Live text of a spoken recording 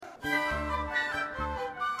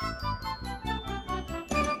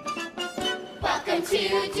Welcome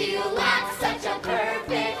to Dulac, such a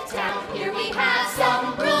perfect town. Here we have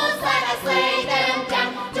some rules, let us lay them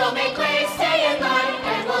down. Don't make waves, stay in line,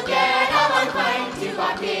 and we'll get along fine.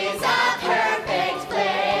 Dulac is a perfect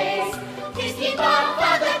place. Please keep off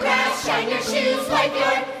of the grass, shine your shoes, wipe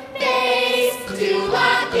your face.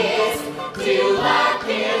 Dulac is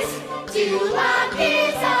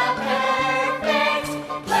a perfect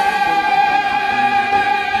place.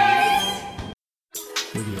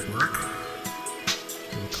 Maybe at work,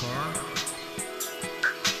 in the car,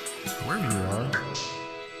 wherever you are.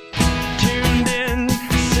 Tuned in,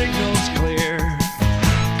 signals clear,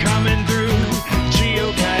 coming through,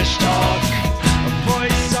 geocache talk, a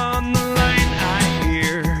voice on the line I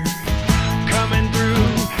hear, coming through,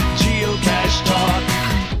 geocache talk.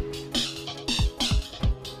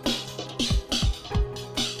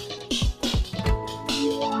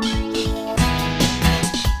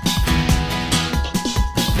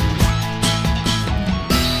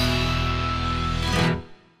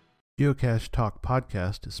 Geocache Talk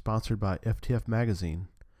podcast is sponsored by FTF Magazine.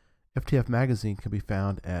 FTF Magazine can be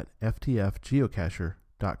found at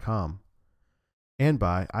ftfgeocacher.com and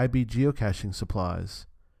by IB Geocaching Supplies.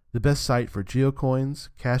 The best site for geocoins,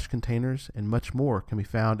 cache containers, and much more can be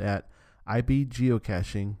found at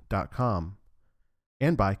ibgeocaching.com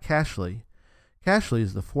and by Cachly. Cachly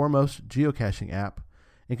is the foremost geocaching app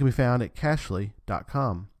and can be found at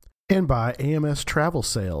cachly.com and by AMS Travel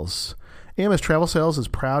Sales. AMS Travel Sales is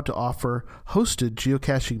proud to offer hosted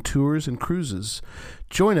geocaching tours and cruises.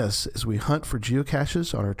 Join us as we hunt for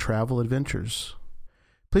geocaches on our travel adventures.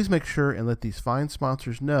 Please make sure and let these fine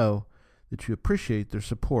sponsors know that you appreciate their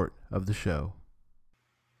support of the show.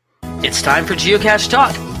 It's time for Geocache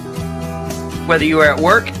Talk. Whether you are at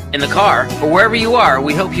work, in the car, or wherever you are,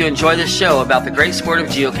 we hope you enjoy this show about the great sport of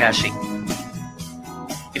geocaching.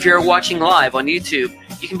 If you're watching live on YouTube,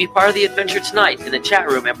 you can be part of the adventure tonight in the chat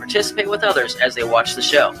room and participate with others as they watch the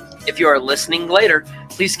show. If you are listening later,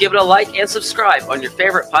 please give it a like and subscribe on your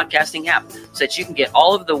favorite podcasting app so that you can get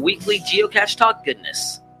all of the weekly Geocache Talk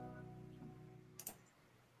goodness.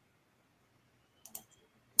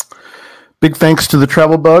 Big thanks to the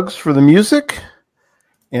Travel Bugs for the music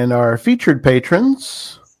and our featured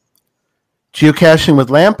patrons, Geocaching with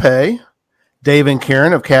Lampe, Dave and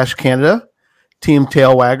Karen of Cache Canada, Team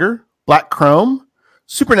Tailwagger, Black Chrome,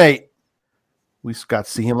 Super Nate, we got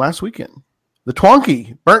to see him last weekend. The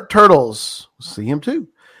Twonky, Burnt Turtles, we'll see him too.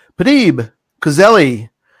 Padib, Cozelli,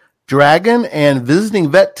 Dragon, and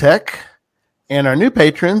Visiting Vet Tech, and our new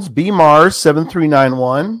patrons,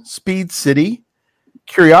 BMars7391, Speed City,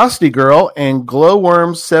 Curiosity Girl, and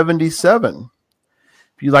Glowworm77.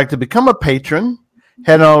 If you'd like to become a patron,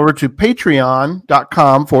 head on over to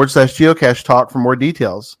patreon.com/geocache talk for more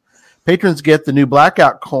details. Patrons get the new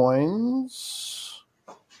blackout coins.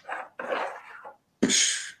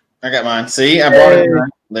 I got mine. See, I bought it.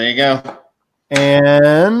 There you go.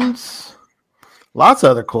 And lots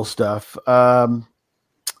of other cool stuff.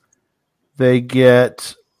 They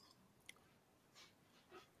get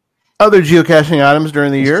other geocaching items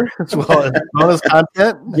during the year, as well as bonus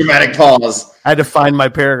content. Dramatic pause. I had to find my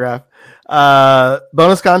paragraph.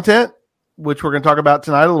 Bonus content, which we're going to talk about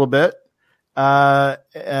tonight a little bit.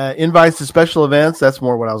 Invites to special events. That's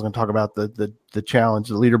more what I was going to talk about, the challenge,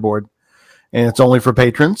 the leaderboard. And it's only for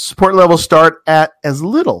patrons. Support levels start at as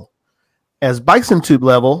little as Bison Tube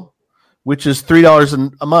level, which is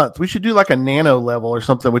 $3 a month. We should do like a nano level or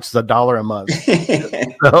something, which is $1 a month.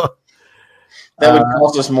 So, that would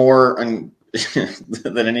cost us more than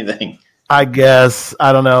anything. I guess.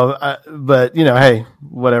 I don't know. But, hey,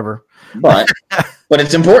 whatever. But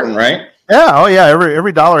it's important, right? Yeah. Oh, yeah.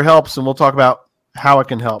 Every dollar helps, and we'll talk about how it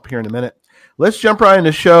can help here in a minute. Let's jump right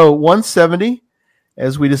into show 170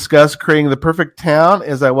 as we discuss creating the perfect town,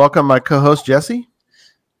 as I welcome my co-host, Jesse.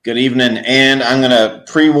 Good evening, and I'm going to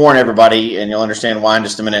pre-warn everybody, and you'll understand why in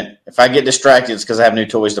just a minute. If I get distracted, it's because I have new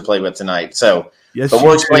toys to play with tonight. So, yes, but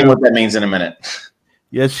we'll explain what that means in a minute.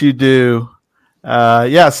 Yes, you do.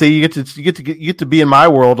 Yeah, see, you get to be in my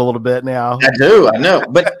world a little bit now. I do, I know.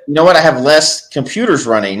 But you know what? I have less computers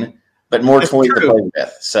running, but more toys to play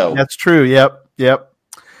with. So that's true. Yep.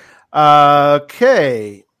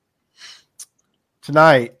 Okay.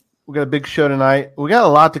 Tonight, we got a big show tonight. We got a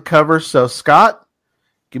lot to cover. So, Scott,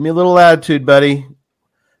 give me a little attitude, buddy.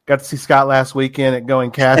 Got to see Scott last weekend at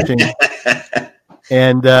Going Caching.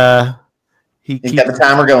 And he got the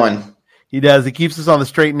timer going. He does. He keeps us on the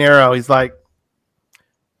straight and narrow. He's like,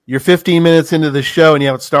 you're 15 minutes into the show and you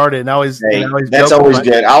haven't started. And that's always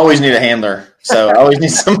good. I always need a handler. So I always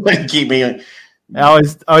need somebody to keep me. I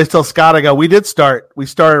always tell Scott, I go, we did start. We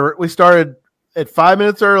started at 5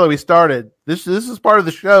 minutes early. We started. This is part of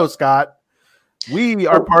the show, Scott. We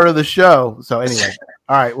are part of the show. So anyway,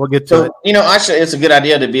 all right, we'll get to it. So, actually, it's a good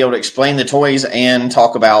idea to be able to explain the toys and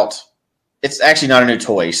talk about – it's actually not a new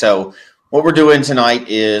toy. So what we're doing tonight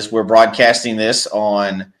is we're broadcasting this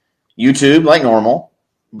on YouTube like normal,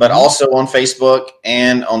 but also on Facebook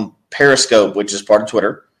and on Periscope, which is part of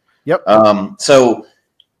Twitter. Yep. So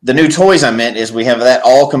the new toys I meant is we have that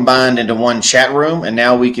all combined into one chat room, and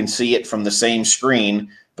now we can see it from the same screen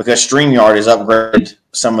because StreamYard has upgraded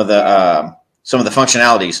some of the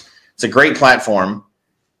functionalities. It's a great platform.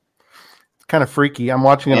 It's kind of freaky. I'm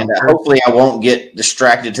watching it. And hopefully I won't get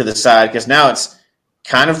distracted to the side because now it's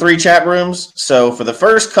kind of 3 chat rooms. So for the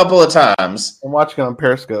first couple of times, I'm watching it on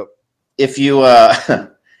Periscope. If you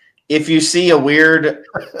if you see a weird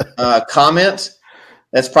comment,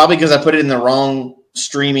 that's probably because I put it in the wrong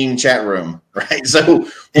streaming chat room, right? So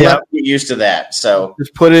we'll have to get used to that. So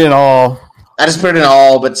just put it in all. I just put it in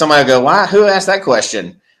all, but somebody will go, "Why? Who asked that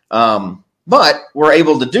question?" But we're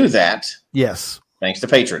able to do that. Yes, thanks to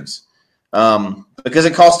patrons, because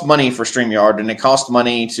it costs money for StreamYard, and it costs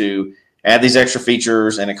money to add these extra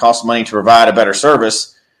features, and it costs money to provide a better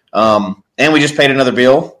service. And we just paid another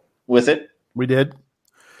bill with it. We did.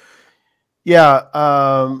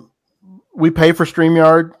 Yeah, we pay for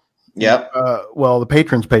StreamYard. Yep. Well, the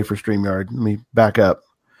patrons pay for StreamYard. Let me back up.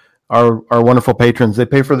 Our wonderful patrons, they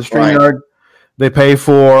pay for the StreamYard. Right. They pay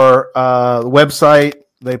for the website.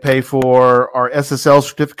 They pay for our SSL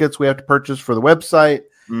certificates we have to purchase for the website.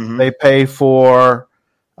 Mm-hmm. They pay for,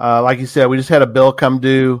 like you said, we just had a bill come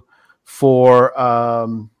due for.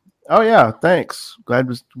 Oh yeah, thanks.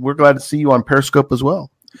 We're glad to see you on Periscope as well.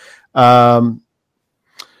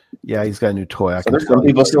 Yeah, he's got a new toy. So there's some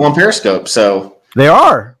people still on Periscope, so they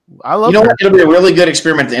are. I love. What? It'll be a really good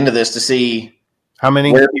experiment at the end of this to see how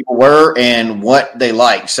many where people were and what they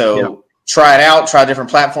like. So try it out, try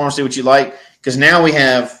different platforms, see what you like. Because now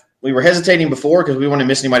we were hesitating before because we didn't want to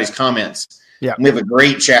miss anybody's comments. Yeah, and we have a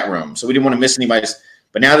great chat room, so we didn't want to miss anybody's.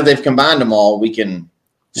 But now that they've combined them all, we can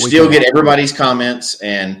still get everybody's comments,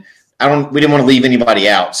 and we didn't want to leave anybody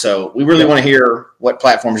out. So we really want to hear what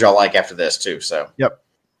platforms y'all like after this too. So we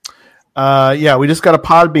just got a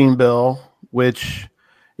Podbean bill, which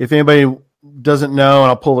if anybody doesn't know, and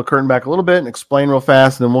I'll pull the curtain back a little bit and explain real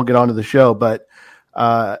fast, and then we'll get on to the show. But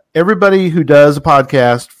everybody who does a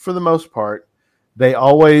podcast, for the most part, they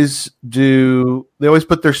always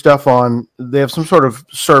put their stuff on. They have some sort of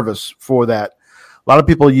service for that. A lot of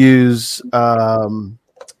people use drawing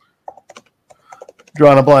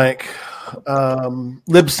a blank.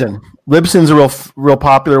 Libsyn. Libsyn's a real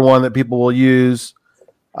popular one that people will use.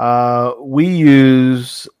 We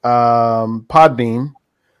use Podbean.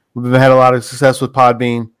 We've had a lot of success with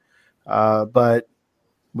Podbean, but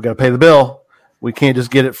we got to pay the bill. We can't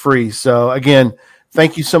just get it free. So again,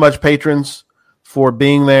 thank you so much, patrons, for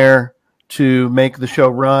being there to make the show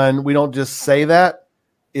run. We don't just say that;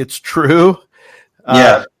 it's true.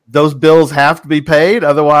 Those bills have to be paid,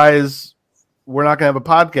 otherwise we're not going to have a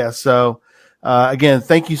podcast. So again,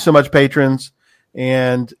 thank you so much, patrons.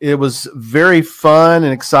 And it was very fun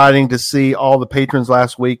and exciting to see all the patrons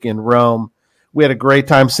last week in Rome. We had a great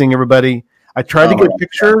time seeing everybody. I tried to get a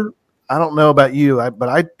picture. I don't know about you,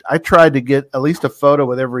 but I tried to get at least a photo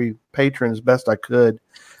with every patron as best I could.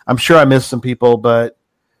 I'm sure I missed some people, but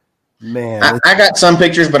man. I got some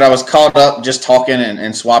pictures, but I was caught up just talking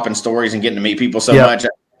and swapping stories and getting to meet people so much.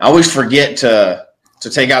 I always forget to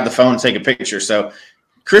take out the phone and take a picture. So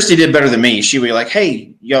Christy did better than me. She would be like,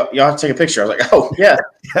 "Hey, y'all have to take a picture." I was like, "Oh, yeah."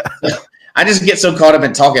 I just get so caught up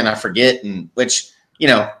in talking, I forget, and which,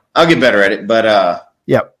 I'll get better at it. But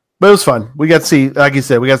but it was fun. We got to see, like you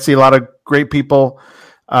said, a lot of great people.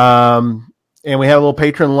 And we had a little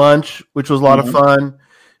patron lunch, which was a lot of fun.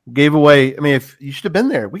 Gave away, if you should have been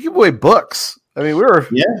there, we gave away books. We were.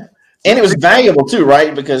 Yeah. And it was valuable too,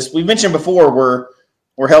 right? Because we mentioned before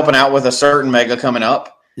we're helping out with a certain mega coming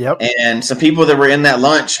up. Yep. And some people that were in that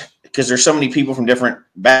lunch, because there's so many people from different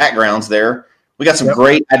backgrounds there, we got some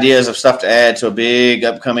great ideas of stuff to add to a big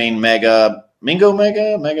upcoming mega. Mingo.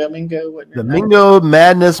 The Mingo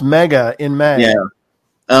Madness Mega in May.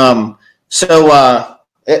 Yeah. So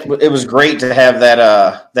it was great to have that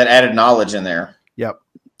added knowledge in there. Yep.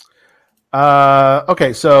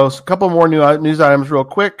 Okay, so a couple more news items real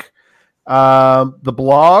quick. The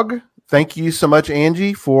blog. Thank you so much,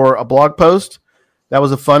 Angie, for a blog post. That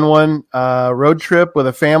was a fun one. Road trip with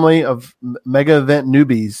a family of mega event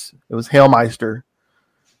newbies. It was Hailmeister.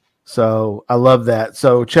 So I love that.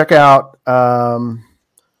 So check out. I don't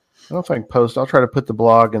know if I can post. I'll try to put the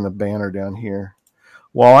blog and the banner down here.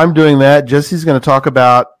 While I'm doing that, Jesse's going to talk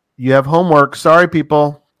about. You have homework. Sorry,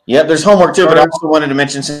 people. Yep, there's homework too. But I also wanted to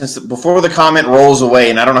mention, since before the comment rolls away,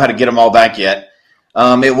 and I don't know how to get them all back yet.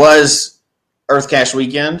 It was Earth Cache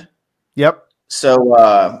weekend. Yep.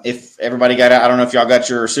 So if everybody got out, I don't know if y'all got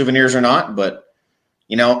your souvenirs or not, but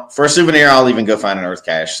for a souvenir, I'll even go find an Earth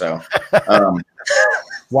Cache. So,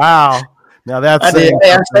 Wow. Now that's I did.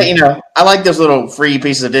 I like those little free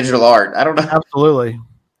pieces of digital art. I don't know. Absolutely.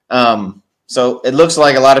 So it looks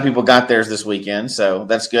like a lot of people got theirs this weekend, so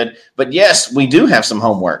that's good. But yes, we do have some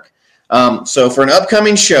homework. So for an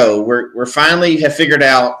upcoming show, we're finally have figured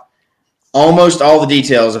out almost all the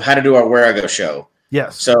details of how to do our Where I Go show.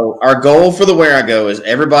 Yes. So our goal for the Where I Go is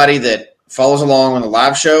everybody that follows along on the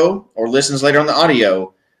live show or listens later on the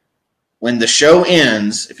audio, when the show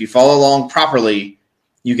ends, if you follow along properly,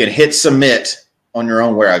 you can hit submit on your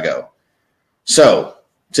own Where I Go. So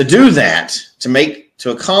to do that,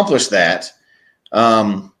 to accomplish that,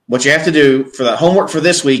 what you have to do for the homework for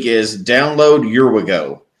this week is download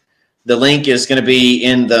YourWaGo. The link is going to be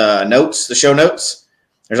in the notes, the show notes.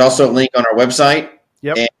 There's also a link on our website.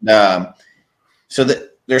 Yep. And so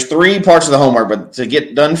there's 3 parts of the homework, but to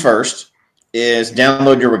get done first is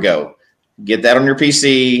download YourWaGo. Get that on your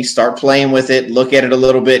PC, start playing with it, look at it a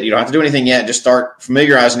little bit. You don't have to do anything yet. Just start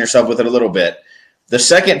familiarizing yourself with it a little bit. The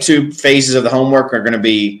second 2 phases of the homework are going to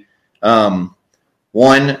be,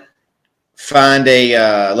 1, find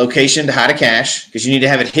a location to hide a cache, because you need to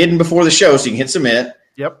have it hidden before the show so you can hit submit.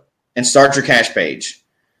 Yep. And start your cache page.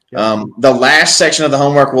 Yep. The last section of the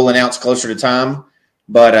homework we'll announce closer to time,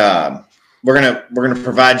 but we're gonna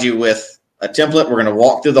provide you with a template. We're gonna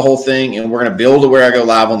walk through the whole thing, and we're gonna build a Where I Go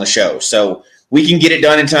live on the show, so we can get it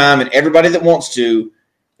done in time. And everybody that wants to,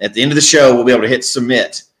 at the end of the show, will be able to hit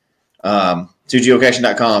submit to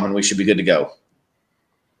geocaching.com, and we should be good to go.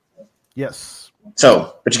 Yes.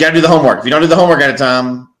 So, but you got to do the homework. If you don't do the homework at a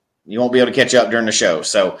time, you won't be able to catch up during the show.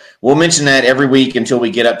 So we'll mention that every week until we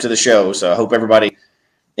get up to the show. So I hope anybody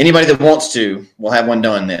that wants to, will have one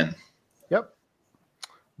done then. Yep.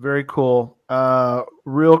 Very cool.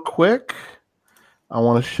 Real quick, I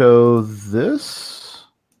want to show this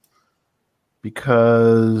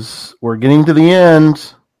because we're getting to the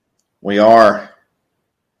end. We are.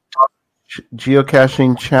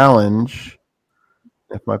 Geocaching challenge.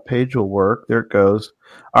 If my page will work, there it goes.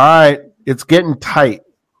 All right, it's getting tight.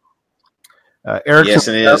 Erickson, yes,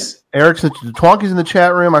 it is. Erickson, the Twonky's in the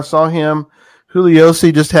chat room. I saw him.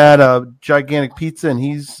 Juliosi just had a gigantic pizza, and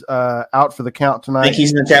he's out for the count tonight. I think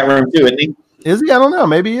he's in the chat room too, isn't he? Is he? I don't know.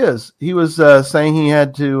 Maybe he is. He was saying he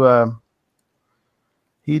had to.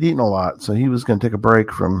 He'd eaten a lot, so he was going to take a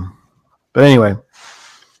break from. But anyway,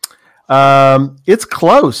 it's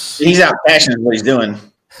close. He's out cashing is what he's doing.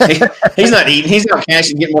 He's not eating. He's out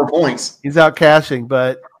cashing, getting more points. He's out cashing,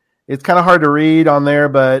 but it's kind of hard to read on there.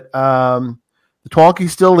 But the Twonky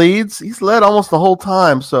still leads. He's led almost the whole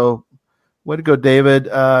time. So way to go, David.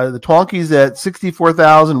 The Twonky's at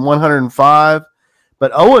 64,105,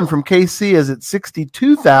 but Owen from KC is at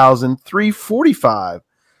 62,345.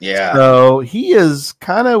 Yeah. So he is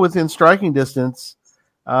kind of within striking distance.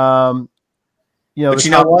 But you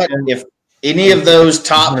know what? If any of those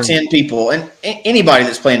top 10 people, and anybody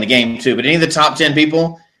that's playing the game too, but any of the top 10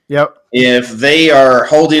 people, yep, if they are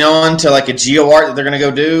holding on to like a geo art that they're going to go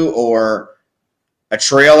do or a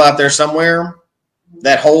trail out there somewhere,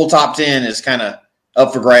 that whole top 10 is kind of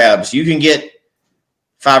up for grabs. You can get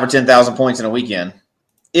 5,000 or 10,000 points in a weekend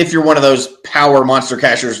if you're one of those power monster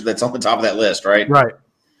cashers that's on the top of that list, right? Right.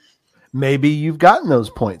 Maybe you've gotten those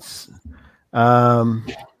points.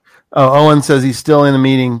 Owen says he's still in a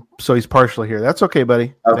meeting, so he's partially here. That's okay,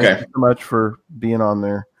 buddy. Okay. Thank you so much for being on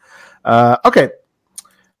there. Okay.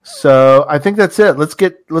 So I think that's it. Let's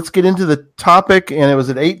get into the topic, and it was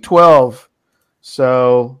at 8:12.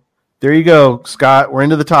 So there you go, Scott. We're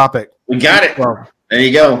into the topic. We got it. There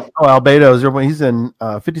you go. Oh, Albedo, he's in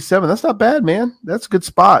 57. That's not bad, man. That's a good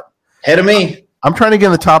spot. Ahead of me. I'm trying to get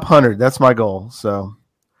in the top 100. That's my goal. So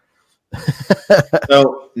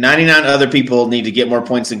 99 other people need to get more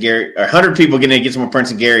points than Gary, or 100 people need to get some more points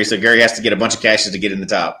than Gary, so Gary has to get a bunch of caches to get in the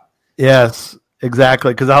top. Yes,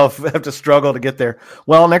 exactly, because I'll have to struggle to get there.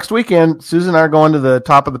 Well, next weekend, Susan and I are going to the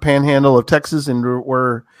top of the panhandle of Texas, and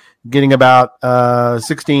we're getting about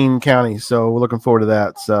 16 counties, so we're looking forward to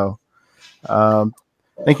that. So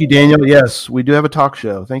thank you, Daniel. Yes, we do have a talk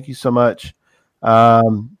show. Thank you so much.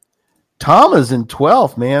 Tom is in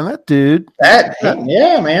 12th, man. That dude.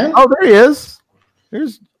 Yeah, man. Oh, there he is.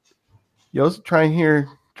 There's Yo's trying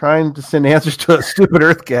to send answers to a stupid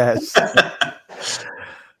Earth cache.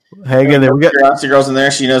 Hang in there. We got Curiosity Girl's in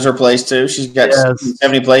there. She knows her place too. She's got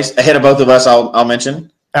 70 place ahead of both of us. I'll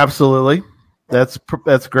mention. Absolutely. That's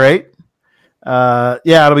great. Yeah,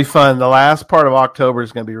 it'll be fun. The last part of October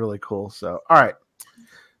is going to be really cool. So, all right.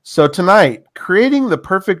 So tonight, creating the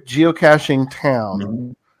perfect geocaching town.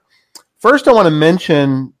 Mhm. First, I want to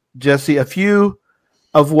mention, Jesse, a few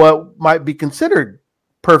of what might be considered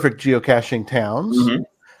perfect geocaching towns.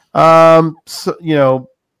 Mhm. So,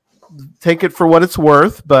 take it for what it's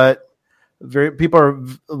worth, but a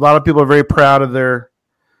lot of people are very proud of their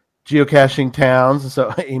geocaching towns. And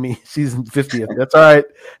so Amy, she's in 50th. That's all right.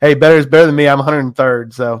 Hey, better is better than me. I'm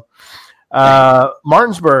 103rd. So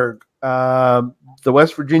Martinsburg, the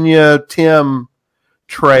West Virginia Tim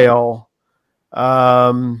Trail,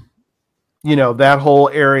 that whole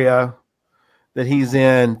area that he's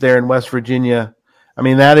in there in West Virginia. I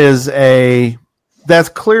mean, that's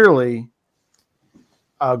clearly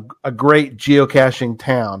a great geocaching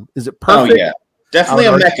town. Is it perfect? Oh yeah, definitely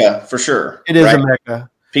a mecca for sure. It is right? a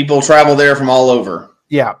mecca. People travel there from all over.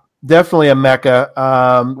 Yeah, definitely a mecca.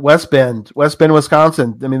 West Bend,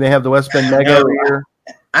 Wisconsin. I mean, they have the West Bend Mega every year.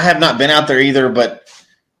 I have not been out there either, but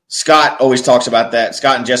Scott always talks about that.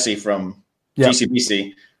 Scott and Jesse from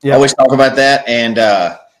GCBC always talk about that, and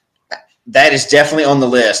that is definitely on the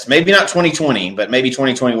list. Maybe not 2020, but maybe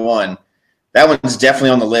 2021. That one's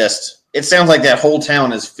definitely on the list. It sounds like that whole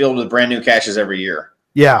town is filled with brand new caches every year.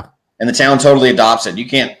 Yeah, and the town totally adopts it. You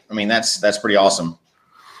can't. I mean, that's pretty awesome.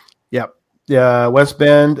 Yep. Yeah, West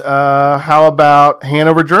Bend. How about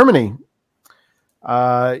Hanover, Germany?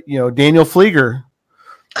 Daniel Flieger.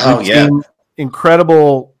 Oh, yeah.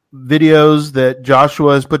 Incredible videos that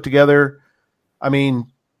Joshua has put together. I mean,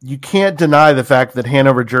 you can't deny the fact that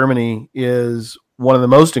Hanover, Germany is one of the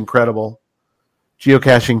most incredible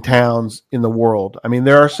geocaching towns in the world. I mean,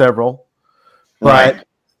 there are several, but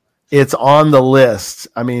it's on the list.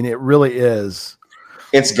 I mean, it really is.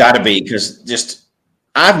 It's got to be, because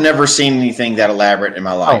I've never seen anything that elaborate in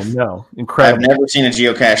my life. Oh, no. Incredible. I've never seen a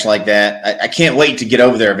geocache like that. I can't wait to get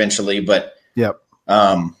over there eventually, but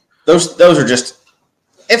those are just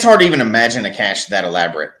 – it's hard to even imagine a cache that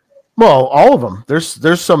elaborate. Well, all of them.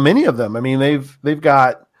 There's so many of them. I mean, they've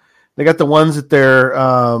got the ones that they're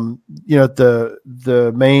at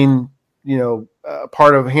the main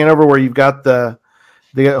part of Hanover where you've got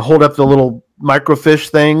they hold up the little microfiche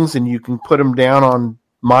things and you can put them down on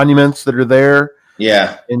monuments that are there.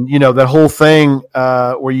 Yeah, and that whole thing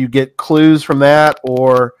where you get clues from that,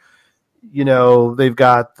 or they've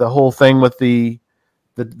got the whole thing with the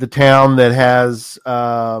town that has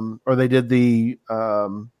or they did the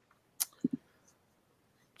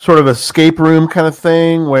sort of escape room kind of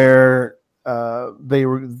thing where they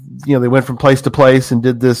went from place to place and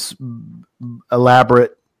did this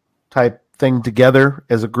elaborate type thing together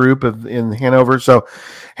as a group in Hanover. So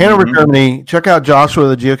Hanover, Germany, check out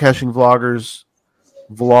Joshua, the Geocaching Vloggers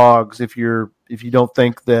vlogs if you don't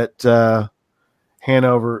think that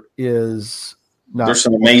Hanover is not. There's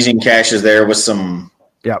some amazing caches there with some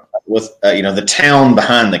with the town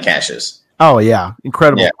behind the caches. Oh yeah,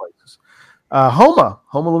 incredible places. Homa,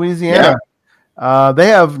 Louisiana. They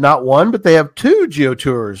have not one, but they have two Geo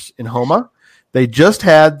Tours in Homa. They just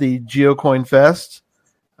had the GeoCoin Fest.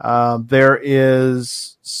 There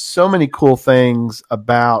is so many cool things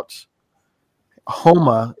about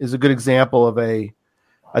Homa. Is a good example of a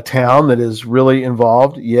town that is really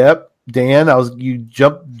involved. Yep, Dan, you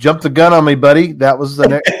jumped the gun on me, buddy. That was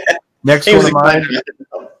the next one of mine.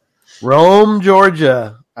 Rome,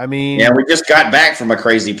 Georgia. I mean, we just got back from a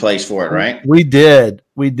crazy place for it, right? We did.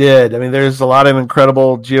 I mean, there's a lot of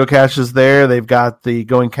incredible geocaches there. They've got the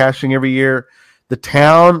going caching every year. The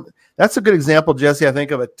town, that's a good example, Jesse, I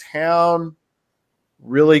think, of a town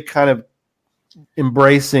really kind of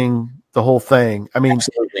embracing the whole thing. I mean,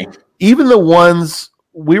 absolutely. Even the ones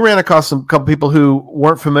we ran across a couple people who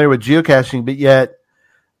weren't familiar with geocaching, but yet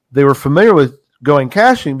they were familiar with going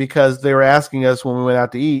caching because they were asking us when we went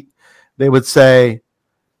out to eat. They would say,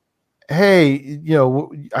 hey,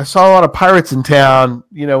 I saw a lot of pirates in town.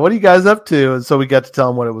 What are you guys up to? And so we got to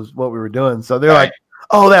tell them what we were doing. So they're like,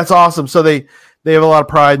 oh, that's awesome. So they have a lot of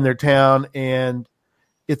pride in their town. And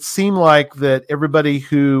it seemed like that everybody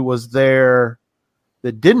who was there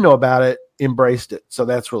that didn't know about it embraced it. So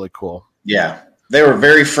that's really cool. Yeah. They were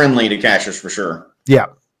very friendly to cachers for sure. Yeah.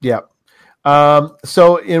 Yeah.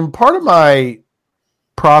 So in part of my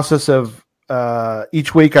process of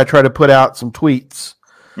each week, I try to put out some tweets.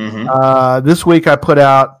 Mm-hmm. This week I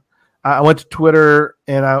went to Twitter,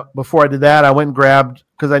 and before I did that, I went and grabbed,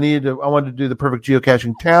 because I wanted to do the perfect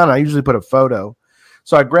geocaching town. I usually put a photo.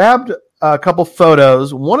 So I grabbed a couple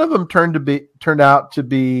photos. One of them turned out to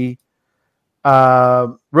be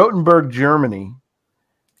Rothenburg, Germany.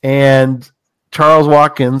 And Charles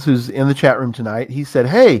Watkins, who's in the chat room tonight, he said,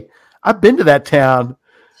 hey, I've been to that town.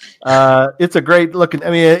 It's a great looking, I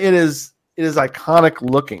mean, it is iconic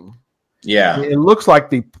looking. Yeah. It looks like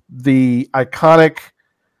the iconic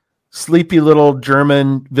sleepy little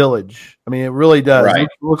German village. I mean, it really does. Right. It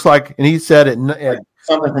looks like, and he said it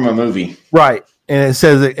Something from a movie. right. And it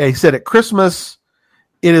says, he said at Christmas,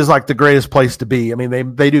 it is like the greatest place to be. I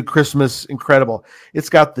mean, they do Christmas incredible. It's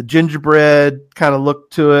got the gingerbread kind of look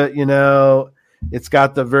to it, you know. It's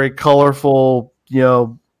got the very colorful, you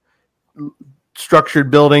know,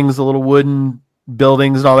 structured buildings, the little wooden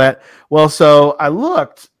buildings and all that. Well, so I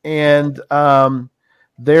looked, and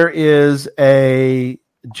there is a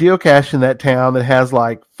geocache in that town that has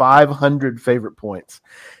like 500 favorite points.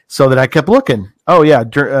 So that I kept looking. Oh yeah,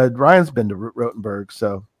 Ryan's been to Rotenberg,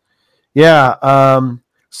 so yeah.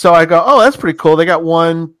 So I go, oh, that's pretty cool. They got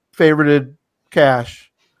one favorited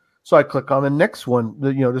cache. So I click on the next one,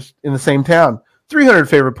 you know, just in the same town. 300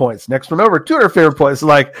 favorite points. Next one over, 200 favorite points.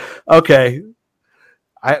 Like, okay,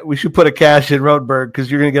 we should put a cache in Rotenberg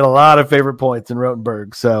because you're going to get a lot of favorite points in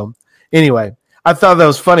Rotenberg. So anyway, I thought that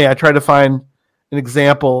was funny. I tried to find an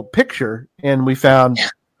example picture, and we found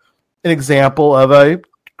an example of a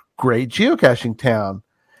great geocaching town.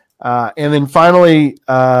 And then finally,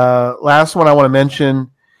 last one I want to mention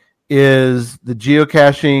is the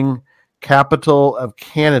geocaching capital of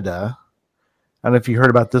Canada. I don't know if you heard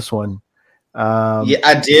about this one. Yeah,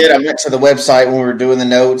 I did. I went to the website when we were doing the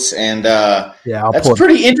notes, and that's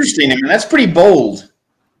pretty interesting. I mean, that's pretty bold.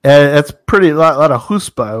 That's pretty a lot of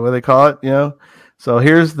chutzpah, what they call it, you know. So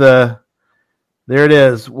there it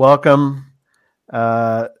is. Welcome,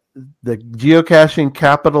 the geocaching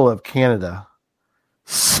capital of Canada.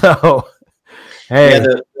 So, hey,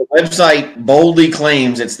 the website boldly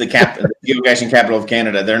claims it's the geocaching capital of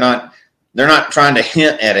Canada. They're not trying to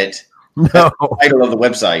hint at it. No, that's the title of the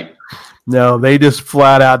website. No, they just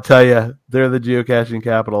flat out tell you they're the geocaching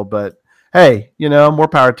capital. But hey, you know, more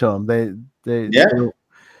power to them. They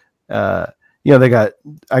you know, they got.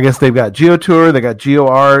 I guess they've got GeoTour, they got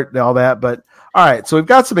GeoArt, all that. But all right, so we've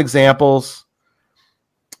got some examples.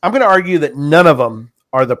 I'm going to argue that none of them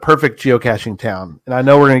are the perfect geocaching town. And I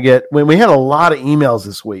know we're going to get, when we had a lot of emails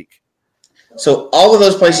this week. So all of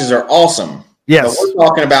those places are awesome. Yes. But we're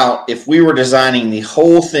talking about if we were designing the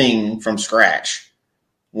whole thing from scratch,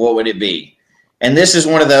 what would it be? And this is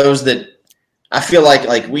one of those that I feel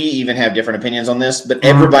like we even have different opinions on this, but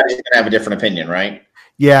everybody's going to have a different opinion, right?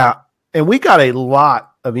 Yeah. And we got a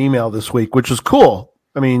lot of email this week, which was cool.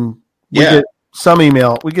 I mean, we get some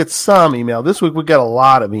email. This week we got a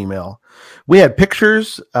lot of email. We had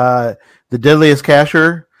pictures. The Deadliest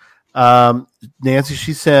Cacher, Nancy,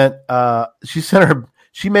 she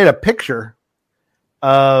made a picture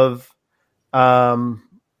of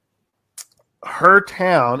her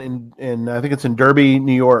town in I think it's in Derby,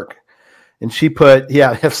 New York. And she put, they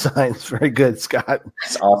have signs. Very good, Scott.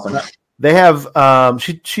 That's awesome. They have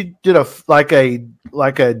she did a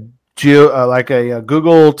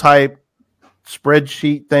Google type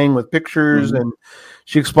spreadsheet thing with pictures, and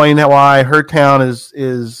she explained why her town is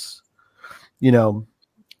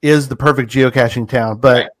the perfect geocaching town.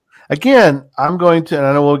 But again, I'm going to, and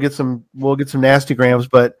I know we'll get some nasty grams,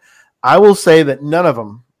 but I will say that none of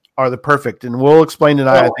them are the perfect, and we'll explain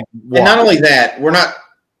tonight. I think, why. And not only that,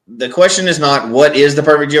 the question is not what is the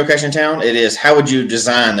perfect geocaching town. It is how would you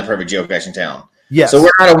design the perfect geocaching town. Yes. So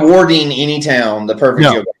we're not awarding any town the perfect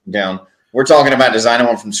geocaching town. We're talking about designing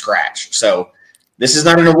one from scratch. So this is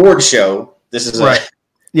not an award show. This is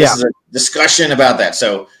this is a discussion about that.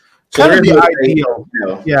 So kind of the ideal.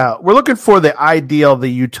 Yeah, we're looking for the ideal, the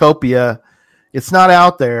utopia. It's not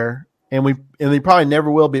out there, and they probably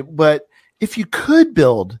never will be. But if you could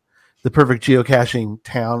build the perfect geocaching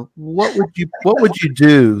town, what would you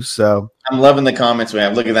do? So I'm loving the comments we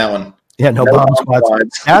have. Look at that one. Yeah, no bomb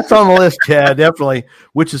squads. That's on the list, Chad, definitely.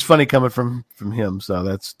 Which is funny coming from him. So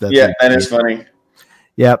that's that is funny.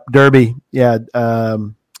 Yeah, Derby. Yeah, I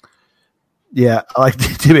like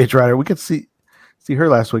TBH Rider. We could see her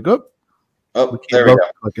last week. Oh, there we go.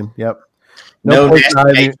 Looking. Yep. No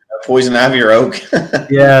poison ivy or oak.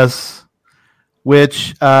 Yes,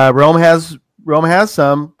 which Rome has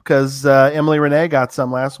some because Emily Renee got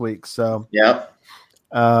some last week. So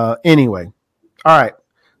anyway, all right.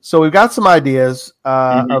 So we've got some ideas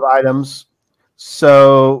of items.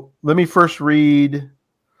 So let me first read.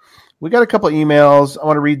 We got a couple of emails. I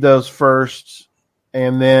want to read those first,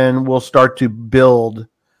 and then we'll start to build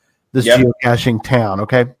this geocaching town.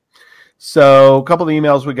 Okay. So a couple of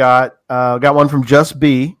emails we got. Got one from Just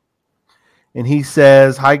B, and he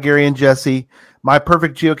says, "Hi Gary and Jesse. My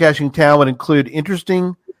perfect geocaching town would include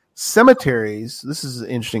interesting cemeteries." This is an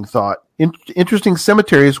interesting thought. Interesting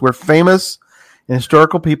cemeteries where famous and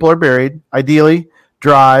historical people are buried. Ideally,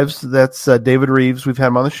 drives. That's David Reeves. We've had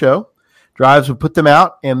him on the show. drives would put them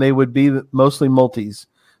out, and they would be mostly multis.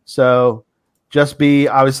 So Just Be,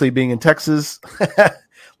 obviously being in Texas, a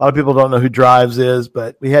lot of people don't know who Drives is,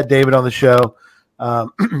 but we had David on the show.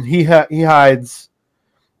 He hides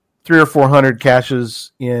 300 or 400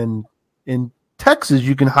 caches in Texas.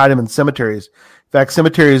 You can hide them in cemeteries. In fact,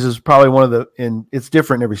 cemeteries is probably one of it's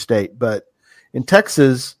different in every state, but in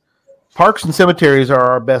Texas, parks and cemeteries are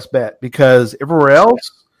our best bet because everywhere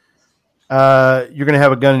else, you're going to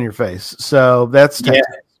have a gun in your face. So that's Texas.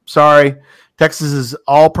 Yeah. Sorry. Texas is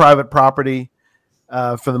all private property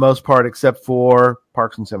for the most part, except for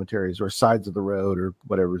parks and cemeteries or sides of the road or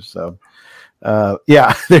whatever. So,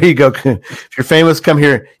 yeah, there you go. If you're famous, come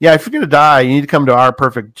here. Yeah, if you're going to die, you need to come to our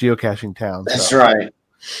perfect geocaching town. That's right.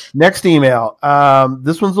 Next email.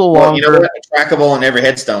 This one's a little longer. You know, trackable in every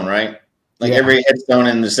headstone, right? Like every headstone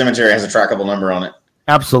in the cemetery has a trackable number on it.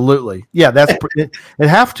 Absolutely. Yeah, that's it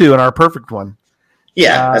have to in our perfect one.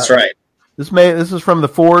 Yeah, that's right. This is from the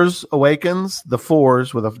Fours Awakens, the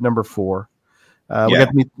Fours with a number 4. We got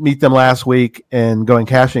to meet them last week and going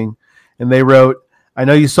caching, and they wrote, I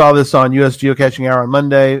know you saw this on US Geocaching Hour on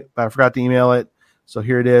Monday, but I forgot to email it. So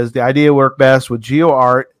here it is. The idea worked best with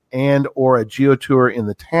GeoArt and or a geo tour in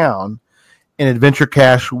the town, and Adventure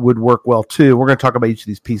Cache would work well too. We're going to talk about each of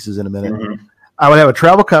these pieces in a minute. Mm-hmm. I would have a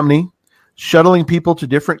travel company shuttling people to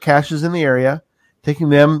different caches in the area, taking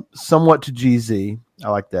them somewhat to GZ. I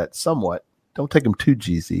like that. Somewhat. Don't take them to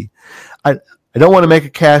GZ. I don't want to make a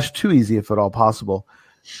cache too easy if at all possible.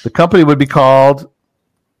 The company would be called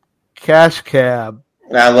Cache Cab.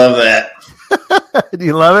 I love that. Do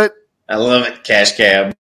you love it? I love it. Cache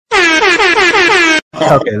Cab.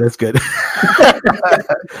 Okay, that's good.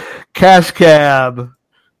 Cache Cab.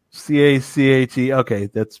 CACHE. Okay,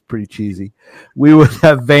 that's pretty cheesy. We would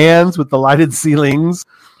have vans with the lighted ceilings,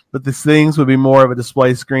 but the things would be more of a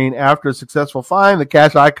display screen. After a successful find, the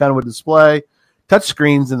cache icon would display. Touch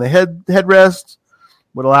screens in the headrest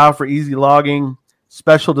would allow for easy logging.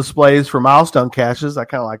 Special displays for milestone caches. I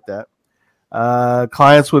kind of like that.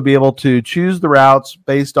 Clients would be able to choose the routes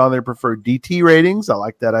based on their preferred DT ratings. I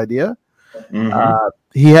like that idea. Mm-hmm.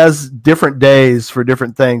 He has different days for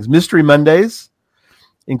different things. Mystery Mondays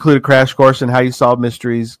include a crash course in how you solve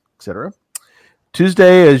mysteries, etc.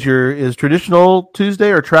 Tuesday is traditional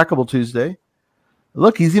Tuesday or trackable Tuesday.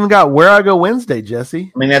 Look, he's even got Where I Go Wednesday,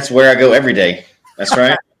 Jesse. I mean, that's where I go every day. That's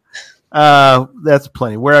right. That's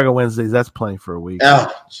plenty. Where I Go Wednesdays, that's plenty for a week.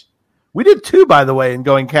 Oh. We did 2, by the way, in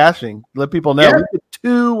going caching. Let people know. Yeah. We did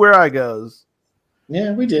 2 Where I Goes.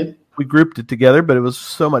 Yeah, we did. We grouped it together, but it was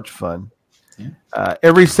so much fun. Yeah.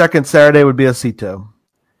 Every second Saturday would be a CITO.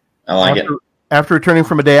 I like it. After returning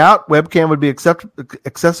from a day out, webcam would be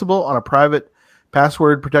accessible on a private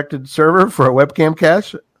password-protected server for a webcam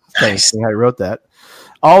cache. Nice. I wrote that.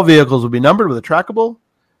 All vehicles would be numbered with a trackable,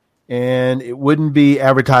 and it wouldn't be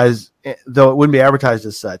advertised, though it wouldn't be advertised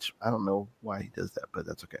as such. I don't know why he does that, but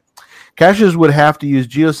that's okay. Caches would have to use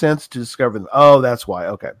GeoSense to discover them. Oh, that's why.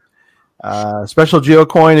 Okay. Special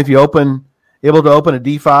GeoCoin if you able to open a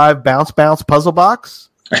D5 bounce puzzle box.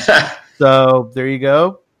 So there you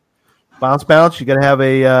go. Bounce. You got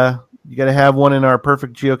to have one in our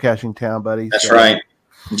perfect geocaching town, buddy. That's right.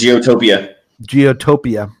 Geotopia.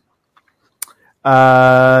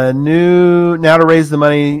 Now to raise the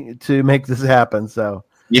money to make this happen. So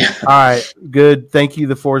yeah. All right. Good. Thank you,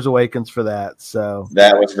 the Fours Awakens, for that. So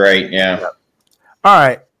that was great. Yeah. All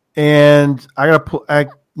right. And I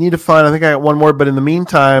need to find, I think I got one more, but in the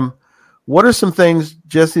meantime, what are some things,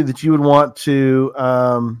 Jesse, that you would want to,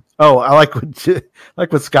 I like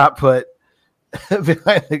what Scott put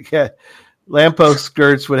behind the cat. Lamppost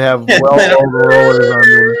skirts would have well-rolled rollers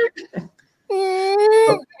on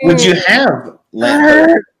them. Would you have lamppost?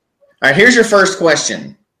 All right, here's your first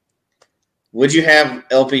question. Would you have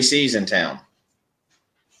LPCs in town?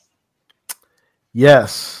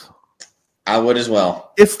 Yes. I would as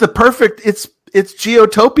well. It's the perfect, it's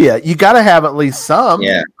Geotopia. You got to have at least some,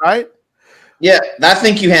 right? Yeah, I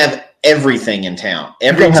think you have everything in town.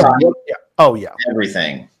 Everything. Oh, yeah.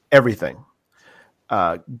 Everything.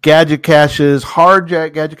 Gadget caches, hard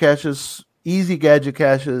gadget caches, easy gadget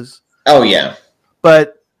caches. Oh, yeah.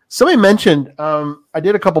 But somebody mentioned, I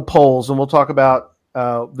did a couple polls, and we'll talk about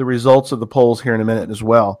the results of the polls here in a minute as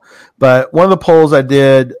well. But one of the polls I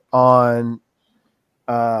did on,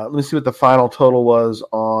 let me see what the final total was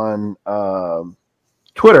on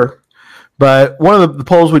Twitter. But one of the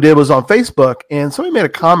polls we did was on Facebook, and somebody made a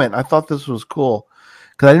comment. I thought this was cool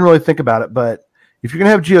because I didn't really think about it. But if you're going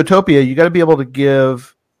to have Geotopia, you got to be able to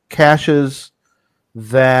give caches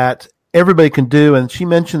that everybody can do. And she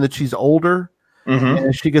mentioned that she's older, and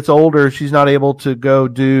as she gets older, she's not able to go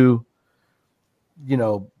do,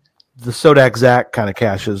 the Sodak Zach kind of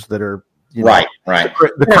caches that are right.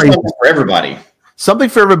 the There's crazy something for everybody. something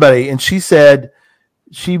for everybody. And she said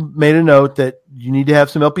she made a note that you need to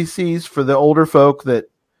have some LPCs for the older folk that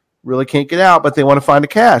really can't get out, but they want to find a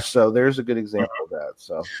cache. So there's a good example of that.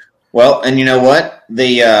 So, well, and you know what?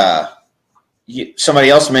 Somebody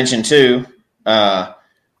else mentioned too that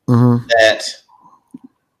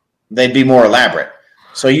they'd be more elaborate.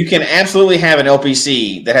 So you can absolutely have an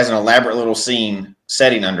LPC that has an elaborate little scene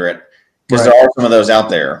setting under it, because there are some of those out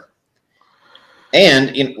there.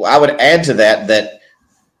 And I would add to that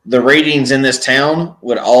the ratings in this town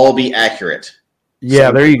would all be accurate. Yeah,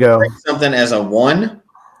 so there you go. Something as a 1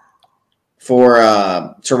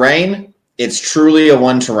 for terrain, it's truly a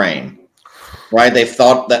 1 terrain, right? They've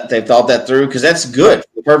thought that through, because that's good.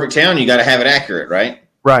 The perfect town, you got to have it accurate, right?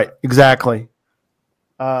 Right, exactly.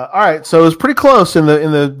 All right, so it was pretty close in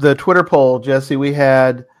the Twitter poll, Jesse. We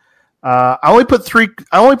had I only put three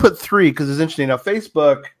because it's interesting. Now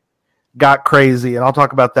Facebook got crazy, and I'll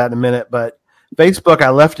talk about that in a minute. But Facebook,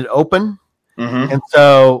 I left it open, and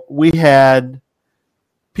so we had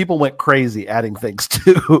people went crazy adding things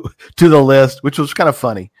to the list, which was kind of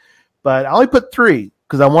funny. But I only put 3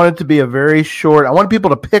 because I wanted to be a very short. I wanted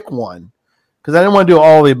people to pick one because I didn't want to do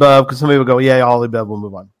all of the above, because some people go, yeah, all of the above, we'll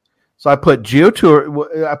move on. So I put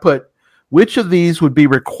GeoTour. I put which of these would be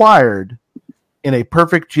required in a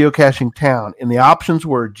perfect geocaching town, and the options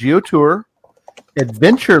were GeoTour,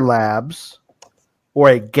 Adventure Labs, or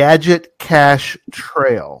a gadget cache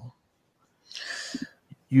trail.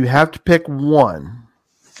 You have to pick one.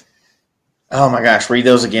 Oh my gosh, read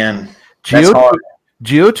those again. That's hard.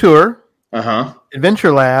 GeoTour,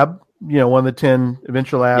 Adventure Lab, one of the 10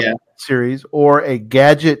 Adventure Lab series, or a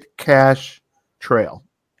gadget cache trail.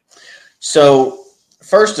 So,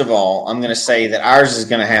 first of all, I'm going to say that ours is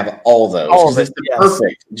going to have all those. All of it, it's the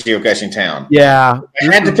perfect geocaching town. Yeah.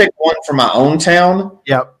 If I had to pick one for my own town,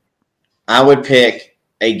 I would pick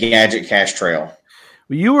a gadget cache trail.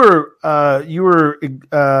 You were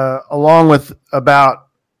along with about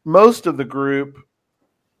most of the group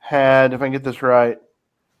had, if I can get this right,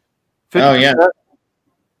 50%. Oh, yeah.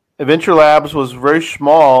 Adventure Labs was very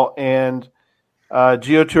small, and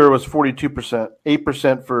GeoTour was 42%,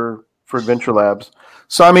 8% for Adventure Labs.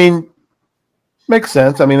 So, I mean, makes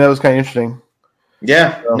sense. I mean, that was kind of interesting.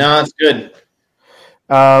 Yeah, so, no, it's good.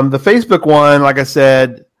 The Facebook one, like I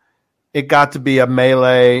said, it got to be a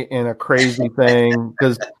melee and a crazy thing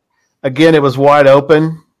because, again, it was wide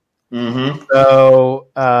open. So,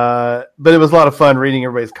 but it was a lot of fun reading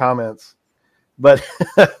everybody's comments. But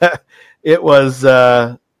it was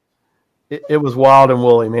it was wild and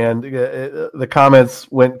woolly, man. The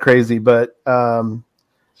comments went crazy, but let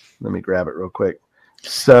me grab it real quick.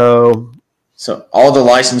 So all the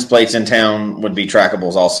license plates in town would be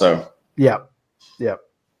trackables also. Yeah.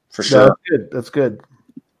 For sure. That's good.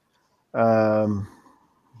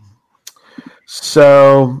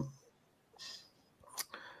 So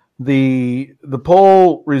the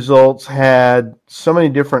poll results had so many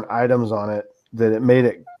different items on it that it made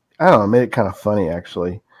it kind of funny,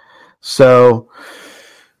 actually. So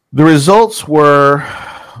the results were,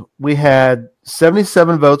 we had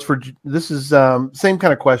 77 votes for, this is same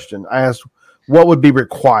kind of question. I asked what would be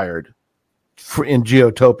required in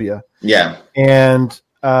Geotopia. Yeah. And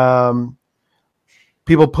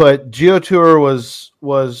people put GeoTour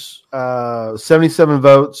was 77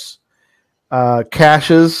 votes.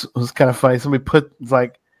 Caches was kind of funny. Somebody put I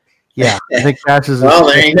think caches. Well,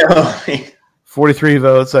 there you go. 43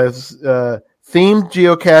 votes. I was, themed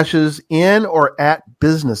geocaches in or at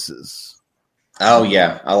businesses. Oh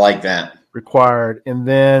yeah, I like that. Required. And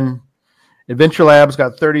then Adventure Labs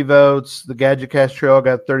got 30 votes. The Gadget Cache Trail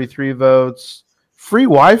got 33 votes. Free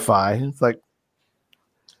Wi-Fi. It's like,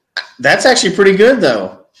 that's actually pretty good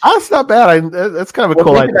though. That's not bad. That's kind of a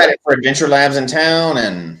cool think idea. About it for Adventure Labs in town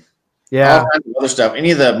and all kinds of other stuff.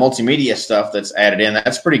 Any of the multimedia stuff that's added in,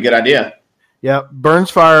 that's a pretty good idea. Yeah.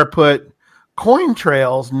 Burnsfire put coin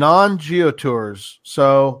trails, non-geotours.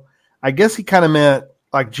 So I guess he kind of meant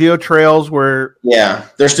like geotrails where... Yeah,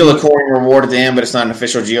 there's still a coin reward at the end, but it's not an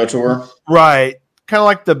official geotour. Right. Kind of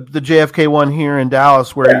like the JFK one here in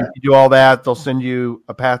Dallas where you do all that, they'll send you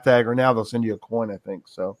a path tag, or now they'll send you a coin, I think.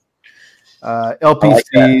 So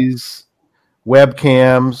LPCs,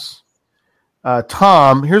 webcams.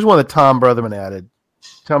 Tom, here's one that Tom Brotherman added.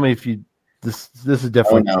 Tell me if this is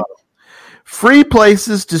different. Oh, no. Free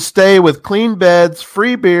places to stay with clean beds,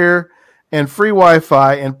 free beer, and free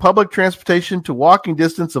Wi-Fi, and public transportation to walking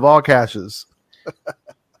distance of all caches.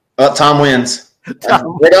 Well, Tom wins.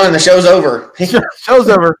 We're done. The show's over. Show's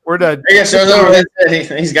over. We're done. Show's over. That's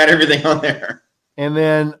it. He's got everything on there. And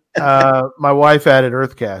then my wife added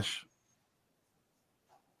Earth Cache.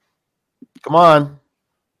 Come on.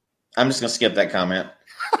 I'm just gonna skip that comment.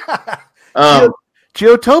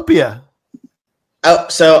 Geotopia. Oh,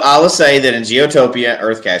 so I'll say that in Geotopia,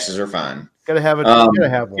 Earth caches are fine. Gotta have it. Gotta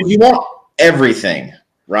have one. You want everything,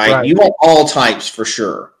 right? You want all types for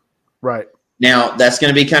sure. Right. Now that's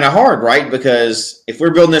going to be kind of hard, right? Because if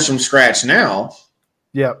we're building this from scratch now,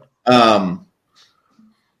 yep. If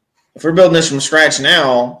we're building this from scratch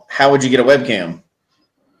now, how would you get a webcam?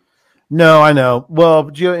 No, I know. Well,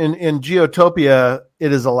 in Geotopia,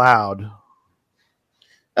 it is allowed.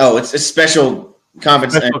 Oh, it's a special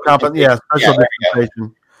compensation. Special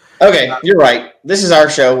dispensation. Okay, you're right. This is our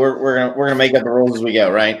show. We're gonna make up the rules as we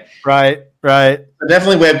go, right? Right. But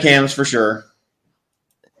definitely webcams for sure.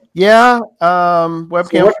 Yeah,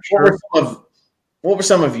 webcams. So what were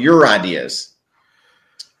some of your ideas?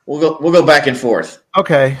 We'll go back and forth.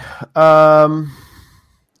 Okay. I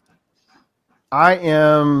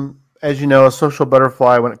am, as you know, a social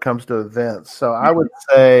butterfly when it comes to events. So I would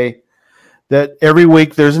say that every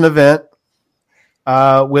week there's an event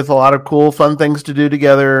with a lot of cool, fun things to do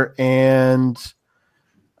together, and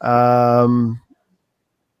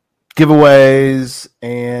giveaways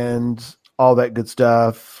and all that good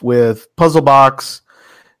stuff. With Puzzle Box,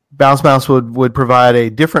 Bounce Mouse would provide a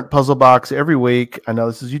different puzzle box every week. I know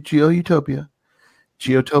this is Geotopia.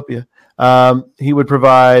 He would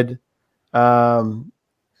provide.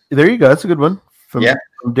 There you go. That's a good one from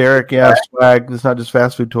Derek. Yeah, swag. It's not just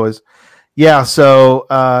fast food toys. Yeah, so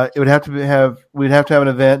it would have to we'd have to have an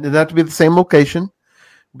event. It'd have to be the same location.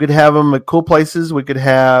 We could have them at cool places. We could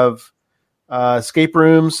have escape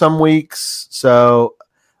rooms some weeks. So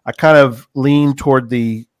I kind of lean toward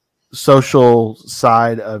the social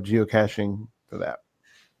side of geocaching for that.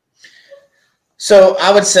 So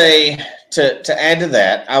I would say to add to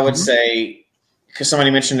that, I would say, because somebody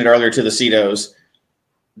mentioned it earlier to the CETOs,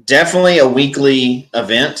 definitely a weekly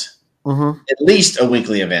event, at least a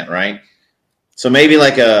weekly event, right? So maybe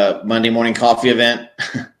like a Monday morning coffee event.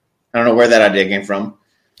 I don't know where that idea came from.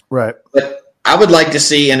 Right. But I would like to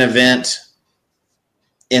see an event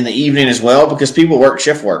in the evening as well, because people work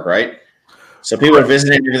shift work, right? So people are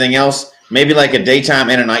visiting everything else, maybe like a daytime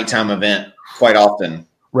and a nighttime event quite often.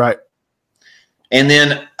 Right. And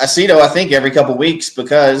then a CETO, I think, every couple of weeks,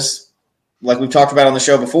 because like we've talked about on the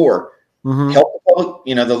show before, help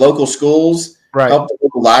the local schools, help the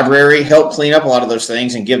local library, help clean up a lot of those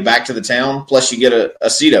things and give back to the town. Plus you get a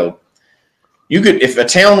CETO. You could, if a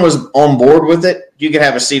town was on board with it, you could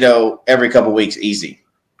have a CETO every couple of weeks easy.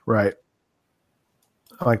 Right.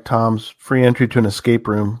 Like Tom's free entry to an escape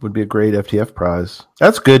room would be a great FTF prize.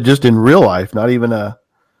 That's good just in real life, not even a...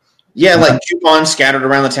 Yeah, like coupons scattered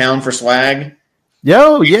around the town for swag.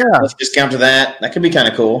 Let's discount to that. That could be kind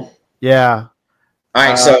of cool. Yeah. All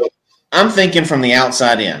right, so I'm thinking from the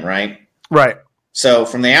outside in, right? Right. So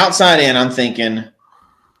from the outside in, I'm thinking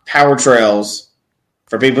power trails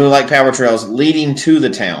for people who like power trails leading to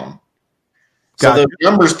the town. So those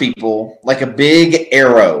numbers people, like a big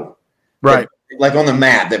arrow. Right. Like on the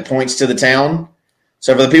map that points to the town.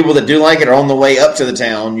 So for the people that do like it are on the way up to the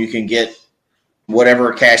town, you can get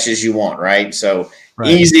whatever caches you want, right? So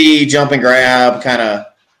easy jump and grab, kind of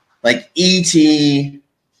like ET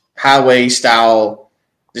highway style,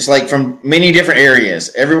 just like from many different areas.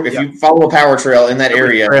 If you follow a power trail in that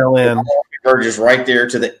area, it converges right there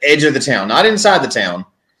to the edge of the town, not inside the town,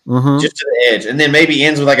 just to the edge, and then maybe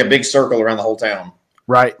ends with like a big circle around the whole town.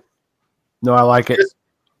 Right. No, I like it.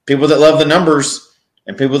 People that love the numbers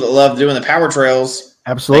and people that love doing the power trails,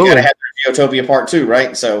 absolutely, they got to have their Geotopia part 2,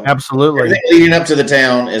 right? So absolutely, everything leading up to the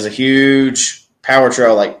town is a huge power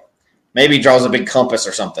trail. Like maybe draws a big compass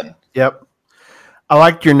or something. Yep. I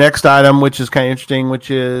liked your next item, which is kind of interesting, which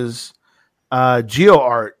is geo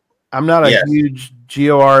art. I'm not a huge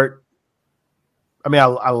geo art. I mean,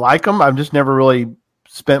 I like them. I've just never really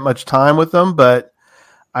spent much time with them, but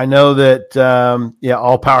I know that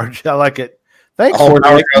all power. I like it. Thanks for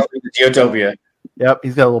Geotopia. Yep,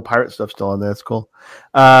 he's got a little pirate stuff still on there. That's cool.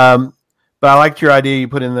 But I liked your idea you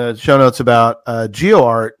put in the show notes about geo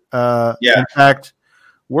art. In fact,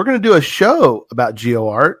 we're going to do a show about geo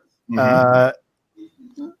art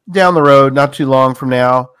down the road, not too long from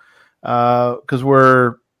now, because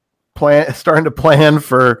we're starting to plan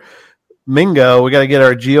for Mingo. We got to get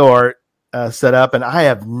our geo art set up, and I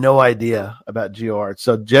have no idea about geo art.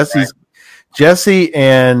 So Jesse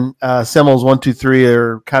and Semmels 123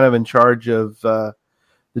 are kind of in charge of the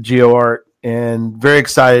geo art, and very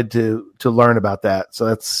excited to learn about that.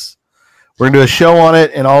 So we're gonna do a show on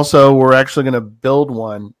it, and also we're actually gonna build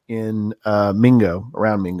one in Mingo,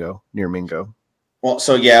 around Mingo, near Mingo. Well,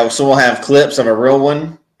 so we'll have clips of a real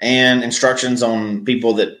one and instructions on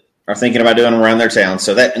people that are thinking about doing around their town.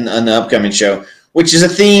 So that in the upcoming show, which is a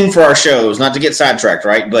theme for our shows, not to get sidetracked,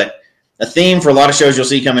 right? But a theme for a lot of shows you'll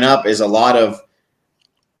see coming up is a lot of,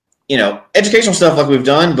 educational stuff like we've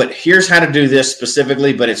done, but here's how to do this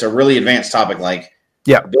specifically, but it's a really advanced topic like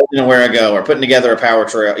building a Where-I-Go or putting together a power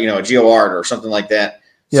trail, a GeoArt or something like that.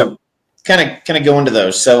 So kind of go into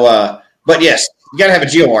those. So, but yes, you got to have a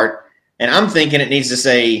GeoArt, and I'm thinking it needs to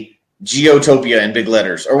say Geotopia in big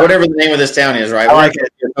letters or whatever the name of this town is, right? I like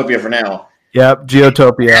it. Geotopia for now. Yep,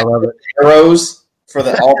 Geotopia. I love it. Arrows for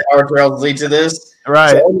all power trails lead to this.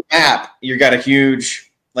 Right. So on the map, you got a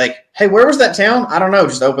huge, hey, where was that town? I don't know.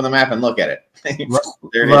 Just open the map and look at it. There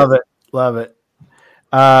it is. Love it.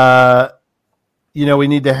 We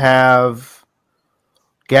need to have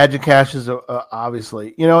gadget caches,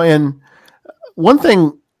 obviously. And one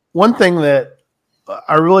thing that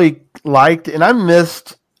I really liked, and I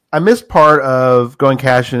missed part of going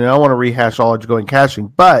caching, and I don't want to rehash all of going caching,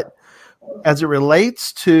 but as it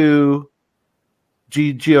relates to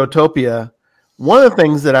Geotopia, one of the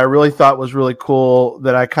things that I really thought was really cool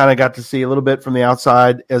that I kind of got to see a little bit from the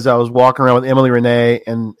outside as I was walking around with Emily Renee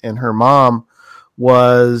and her mom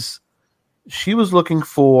was she was looking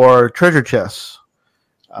for treasure chests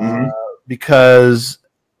because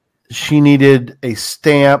she needed a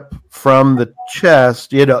stamp from the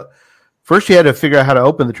chest. First you had to figure out how to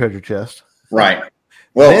open the treasure chest. Right.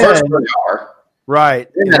 Well, first you are. Right.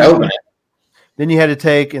 Then open it. Then you had to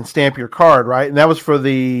take and stamp your card, right? And that was for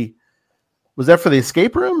was that for the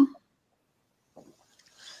escape room?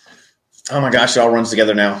 Oh my gosh, it all runs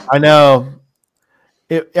together now. I know.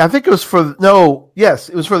 I think it was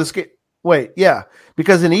it was for the escape. Wait, yeah.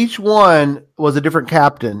 Because in each one was a different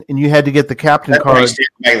captain, and you had to get the captain card.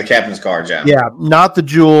 Back the captain's card, yeah. Yeah, not the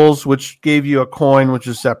jewels, which gave you a coin, which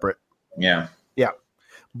is separate. Yeah. Yeah.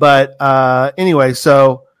 But anyway,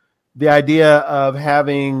 so the idea of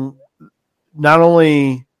having not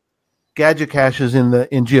only gadget caches in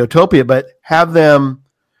Geotopia, but have them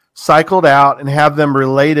cycled out and have them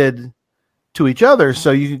related to each other,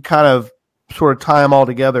 so you can kind of sort of tie them all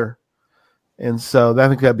together. And so I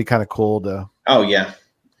think that'd be kind of cool to. Oh yeah,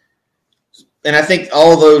 and I think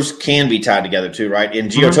all those can be tied together too, right? In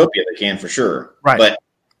Geotopia, they can for sure, right? But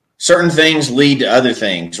certain things lead to other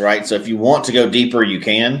things, right? So if you want to go deeper, you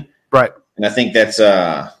can, right? And I think that's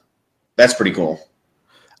pretty cool.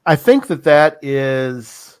 I think that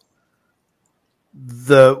is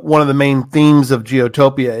one of the main themes of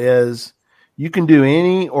Geotopia is you can do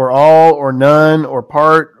any or all or none or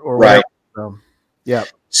part or right. Whatever. Yeah.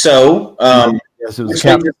 So yes, it was which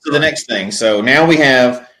leads us to the next thing. So now we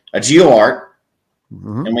have a GeoArt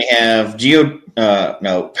and we have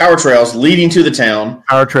power trails leading to the town.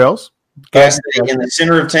 Power trails. Gas in the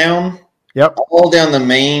center of town. Yep. All down the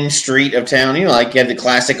main street of town. Like you have the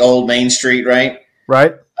classic old main street, right?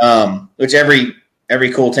 Right. Which every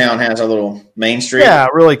cool town has a little main street. Yeah,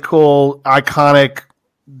 really cool, iconic,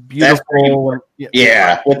 beautiful.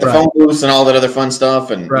 Yeah, with the phone booths and all that other fun stuff.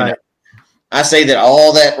 And I say that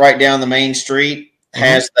all that right down the main street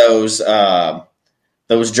has those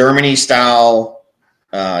Germany style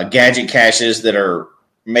gadget caches that are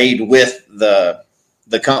made with the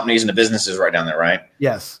companies and the businesses right down there, right?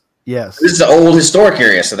 Yes. This is an old historic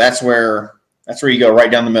area, so that's where you go right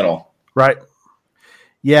down the middle. Right.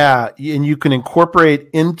 Yeah, and you can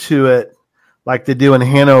incorporate into it like they do in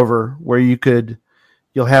Hanover, where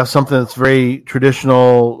you'll have something that's very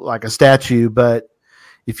traditional, like a statue, but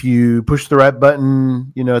if you push the right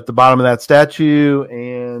button, at the bottom of that statue,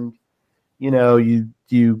 and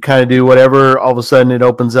you kind of do whatever, all of a sudden it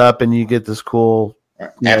opens up and you get this cool.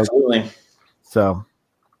 Absolutely. So,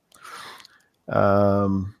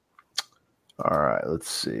 all right,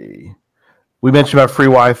 let's see. We mentioned about free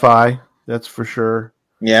Wi-Fi. That's for sure.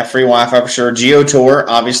 Yeah, free Wi-Fi for sure. GeoTour.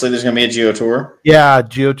 Obviously, there's going to be a GeoTour. Yeah,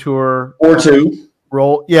 GeoTour. Or two.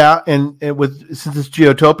 And since it's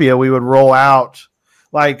Geotopia, we would roll out.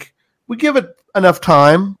 Like, we give it enough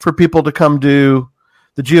time for people to come do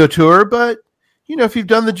the GeoTour, but, if you've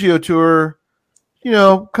done the GeoTour,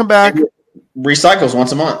 come back. Recycles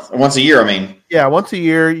once a month, or once a year, I mean. Yeah, once a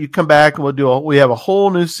year, you come back and we have a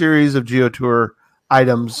whole new series of GeoTour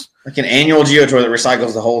items. Like an annual GeoTour that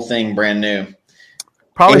recycles the whole thing brand new.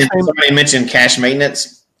 Probably somebody mentioned cache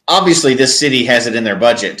maintenance. Obviously, this city has it in their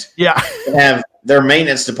budget. Yeah. They have their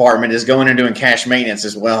maintenance department is going and doing cache maintenance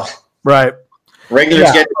as well. Right.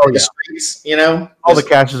 Regulars get the streets, All the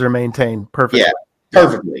caches are maintained perfectly. Yeah,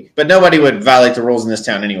 perfectly. But nobody would violate the rules in this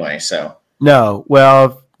town anyway, so. No.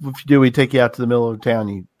 Well, if you do, we take you out to the middle of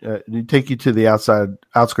town. We take you to the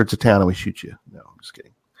outskirts of town and we shoot you. No, I'm just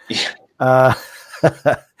kidding. Yeah.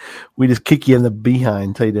 We just kick you in the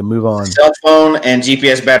behind, tell you to move on. Cell phone and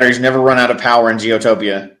GPS batteries never run out of power in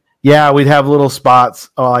Geotopia. Yeah, we'd have little spots.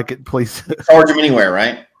 Oh, I could please Charge them anywhere,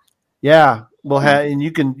 right? Yeah, we'll have, and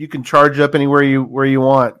you can charge up anywhere you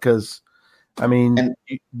want because, I mean,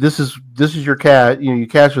 this is your cache. You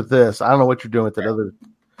cache with this. I don't know what you're doing with that other.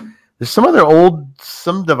 There's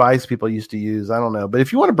some device people used to use. I don't know, but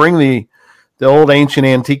if you want to bring the old ancient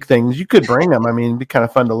antique things, you could bring them. I mean, it'd be kind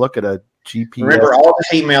of fun to look at a GPS. Remember, all the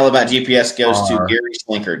hate mail about GPS goes to Gary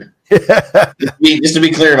Slinkard. Just to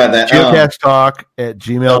be clear about that.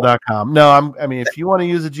 geocachetalk@gmail.com. No, I mean, if you want to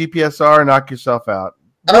use a GPSR, knock yourself out.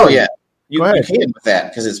 Oh, yeah. You can with that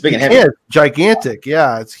because it's big and heavy. Yeah, it's gigantic.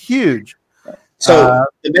 Yeah, it's huge. So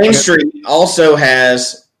the Main Street also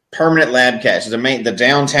has permanent lab caches. The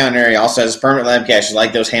downtown area also has permanent lab caches,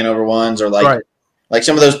 like those Hanover ones, or like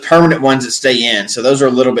some of those permanent ones that stay in. So those are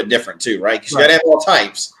a little bit different too, right? Because you got to have all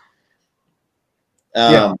types.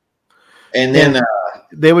 And then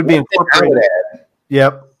they would be incorporated.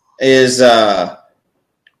 Yep, is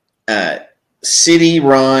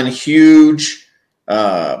city-run huge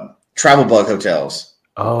travel bug hotels.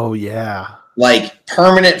 Oh yeah, like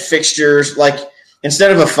permanent fixtures. Like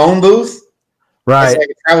instead of a phone booth, right? It's like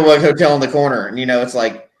a travel bug hotel in the corner, and it's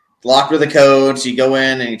like locked with a code. So you go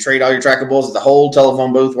in and you trade all your trackables at the whole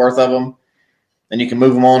telephone booth worth of them, and you can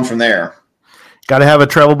move them on from there. Got to have a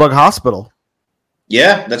travel bug hospital.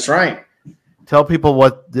 Yeah, that's right. Tell people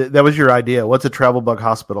that was your idea. What's a travel bug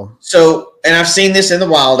hospital? So, and I've seen this in the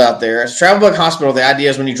wild out there. As a travel bug hospital, the idea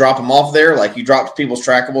is when you drop them off there, like you drop people's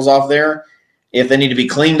trackables off there, if they need to be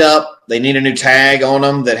cleaned up, they need a new tag on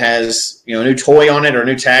them that has, a new toy on it or a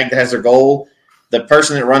new tag that has their goal. The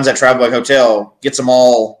person that runs that travel bug hotel gets them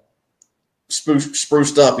all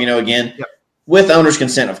spruced up, again, with owner's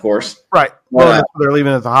consent, of course. Right. Well, they're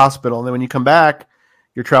leaving at the hospital, and then when you come back,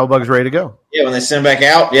 your travel bug's ready to go. Yeah, when they send them back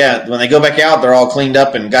out, when they go back out, they're all cleaned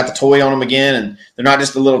up and got the toy on them again, and they're not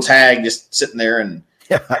just a little tag just sitting there. And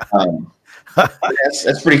that's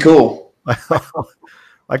pretty cool.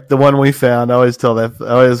 Like the one we found, I always tell that.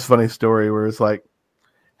 Always a funny story where it's like,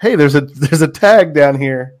 "Hey, there's a tag down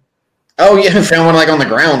here." Oh yeah, I found one like on the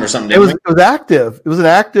ground or something. It was active. It was an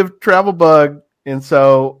active travel bug, and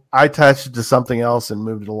so I attached it to something else and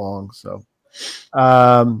moved it along. So.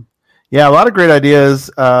 Yeah, a lot of great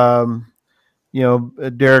ideas. Derek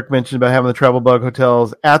mentioned about having the travel bug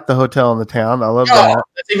hotels at the hotel in the town. I love that.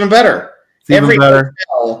 That's even better. Every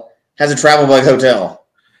hotel has a travel bug hotel.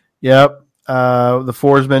 Yep. The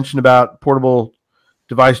Fours mentioned about portable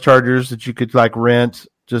device chargers that you could rent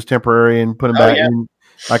just temporary and put them back in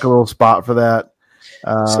like a little spot for that.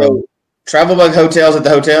 So travel bug hotels at the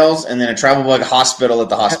hotels, and then a travel bug hospital at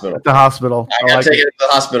the hospital. At the hospital. I got to take it to the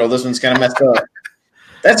hospital. This one's kind of messed up.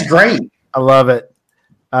 That's great. I love it.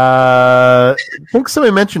 I think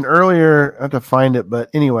somebody mentioned earlier, I have to find it,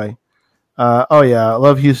 but anyway. I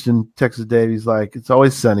love Houston, Texas Dave. He's like, it's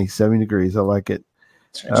always sunny, 70 degrees. I like it.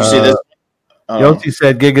 Did you see this? Yossi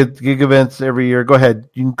said gig events every year. Go ahead.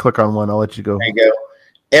 You can click on one. I'll let you go. There you go.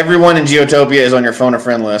 Everyone in Geotopia is on your phone a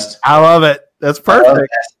friend list. I love it. That's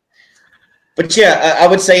perfect. But I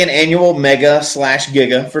would say an annual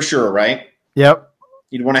mega/giga for sure, right? Yep.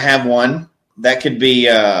 You'd want to have one. That could be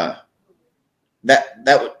that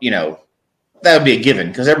would be a given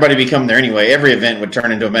because everybody would be coming there anyway. Every event would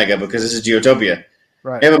turn into a mega because this is Geotopia.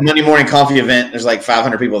 Right. We have a Monday morning coffee event. There's like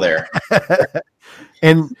 500 people there,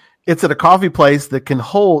 and it's at a coffee place that can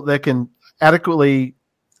adequately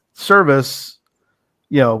service,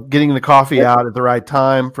 getting the coffee out at the right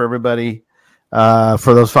time for everybody,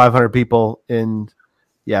 for those 500 people, and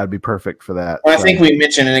it'd be perfect for that. Well, I think we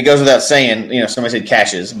mentioned, and it goes without saying, somebody said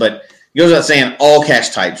caches, but it goes without saying all cache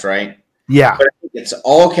types, right? Yeah. But I think it's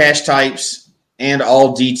all cache types and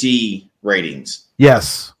all DT ratings.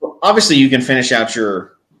 Yes. Well, obviously, you can finish out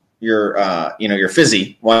your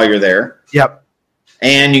fizzy while you're there. Yep.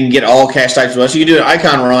 And you can get all cache types as well. So you can do an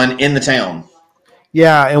icon run in the town.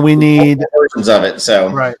 Yeah, and we need versions of it.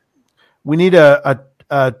 So right. We need a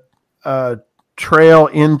trail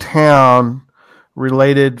in town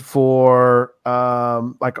related for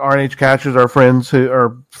like RNH Catchers, our friend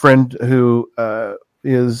who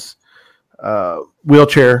is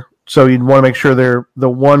wheelchair. So you'd want to make sure the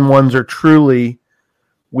 1-1s are truly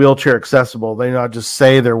wheelchair accessible. They not just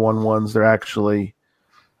say they're 1-1s; they're actually.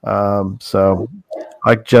 So,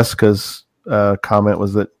 like Jessica's comment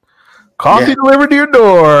was that coffee delivered to your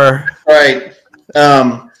door. Right.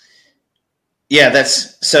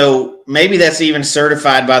 So maybe that's even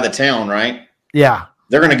certified by the town, right? Yeah.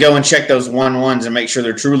 They're going to go and check those 1-1s and make sure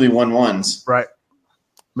they're truly 1-1s. Right.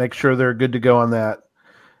 Make sure they're good to go on that.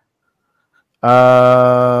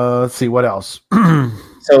 Let's see what else.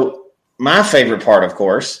 So my favorite part, of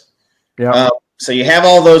course. Yeah. So you have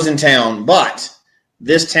all those in town, but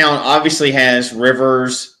this town obviously has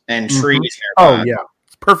rivers and trees nearby. Oh, yeah.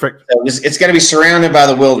 It's perfect. So it's got to be surrounded by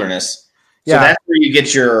the wilderness. So Yeah. that's where you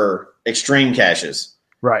get your extreme caches.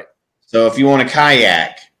 Right. So if you want to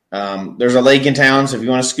kayak, there's a lake in town. So if you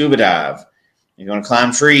want to scuba dive, you want to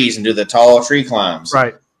climb trees and do the tall tree climbs.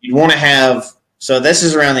 Right. You want to have, so this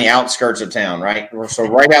is around the outskirts of town, right? So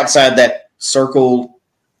right outside that circled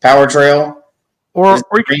power trail, Or there's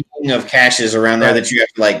you a ring of caches around there that you have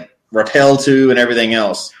to like rappel to and everything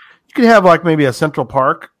else. could have like maybe a Central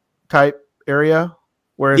Park type area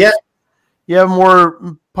where Yeah. you have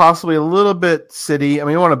more, possibly a little bit city. I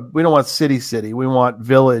mean, we don't want city. We want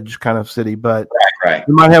village kind of city, but Right.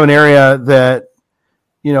 you might have an area that,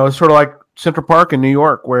 is sort of like Central Park in New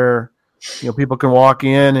York where, people can walk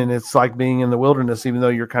in and it's like being in the wilderness, even though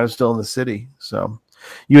you're kind of still in the city. So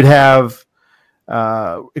you'd have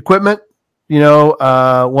equipment, one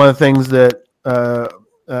of the things that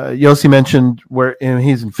Yossi mentioned where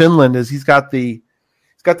he's in Finland is he's got the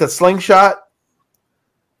slingshot.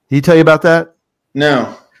 Did he tell you about that?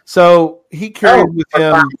 No. So he carries with like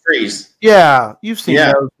him. climbing trees. Yeah, you've seen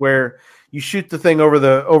Yeah. those where you shoot the thing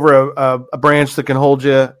over a branch that can hold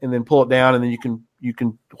you, and then pull it down, and then you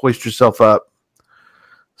can hoist yourself up.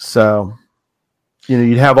 So,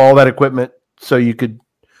 you'd have all that equipment, so you could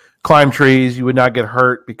climb trees. You would not get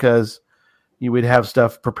hurt because you would have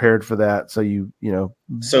stuff prepared for that. So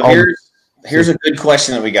So all- here's a good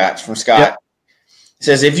question that we got from Scott. Yep. It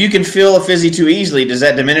says, if you can fill a fizzy too easily, does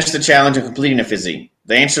that diminish the challenge of completing a fizzy?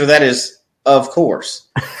 The answer to that is, of course.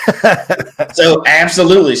 So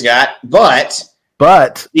absolutely, Scott. But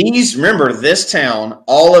remember, this town,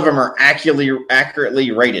 all of them are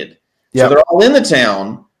accurately rated. So Yep. they're all in the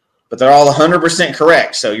town, but they're all 100%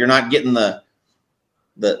 correct. So you're not getting the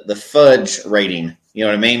fudge rating. You know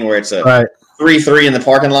what I mean? Where it's a right, 3-3 in the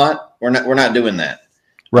parking lot. We're not doing that.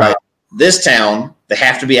 right. This town, they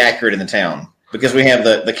have to be accurate in the town because we have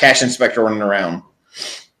the cache inspector running around.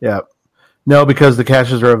 Yeah. No, because the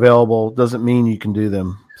caches are available doesn't mean you can do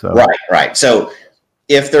them. So Right. So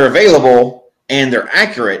if they're available and they're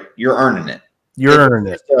accurate, you're earning it. you're If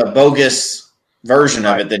earning it. it's a bogus version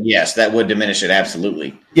of it, then yes, that would diminish it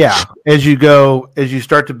absolutely. Yeah. As you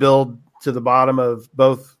start to build to the bottom of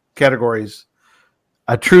both categories,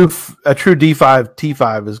 a true D5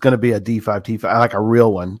 T5 is going to be a D5 T5, like a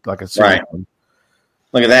real one, like a serious Right. one.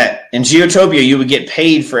 Look at that. In Geotopia, you would get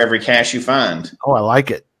paid for every cache you find. Oh, I like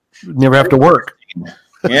it. Never have to work.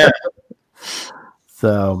 Yeah.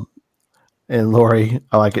 So, and Lori,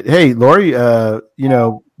 I like it. Hey, Lori,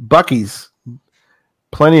 Buc-ee's,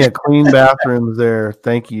 plenty of clean bathrooms there.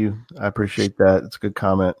 Thank you. I appreciate that. It's a good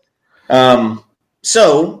comment.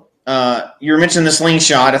 So you were mentioning the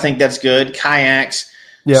slingshot. I think that's good. Kayaks.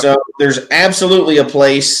 Yep. So there's absolutely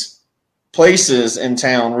places in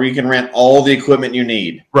town where you can rent all the equipment you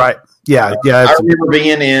need. Right. Yeah. Yeah. I It's, remember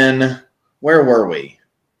being in, where were we?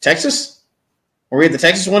 Texas? Were we at the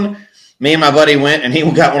Texas one? Me and my buddy went, and he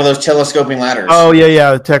got one of those telescoping ladders. oh,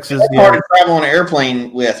 yeah. Texas. It's Yeah. hard to travel on an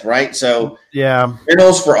airplane with, right? So Yeah.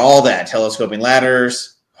 rentals for all that: telescoping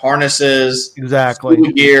ladders, harnesses, Exactly.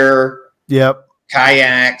 scuba gear, Yep.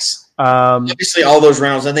 kayaks. Obviously, all those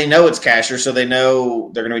rentals, and they know it's casher, so they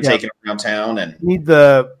know they're going to be Yeah. taken around town. And Need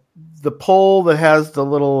the pole that has the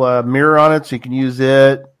little mirror on it, so you can use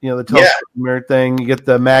it. The telescope mirror thing. You get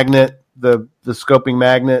the magnet, the scoping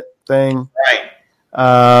magnet thing.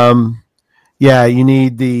 right, Yeah, you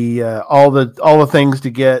need the all the things to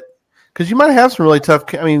get, because you might have some really tough.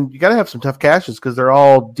 You got to have some tough caches because they're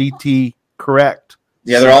all DT correct.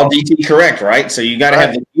 yeah, they're all DT correct, right? So you got to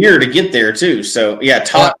have the gear to get there too. So yeah,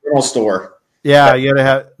 Tot rental store, Yeah, you got to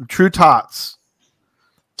have true tots.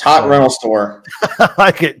 Tot rental store. I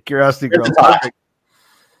like it. Curiosity Here's Girl. the Tot. Perfect.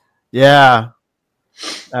 Yeah.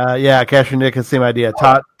 Casher Nick has the same idea.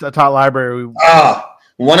 Tot library.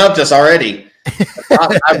 One upped us already.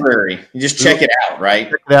 Tot library. You just check it out, right?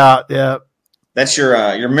 Check it out. Yeah. That's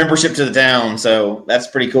your membership to the town. So that's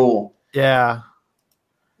pretty cool. Yeah.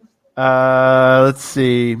 Let's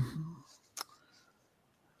see.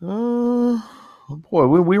 Oh boy,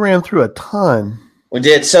 we ran through a ton. We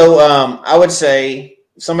did. So I would say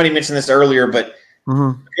somebody mentioned this earlier, but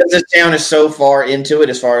because this town is so far into it,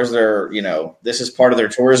 as far as their, this is part of their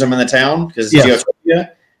tourism in the town because it's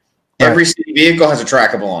Geotopia. Every city vehicle has a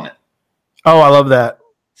trackable on it. Oh, I love that.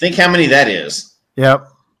 Think how many that is. Yep.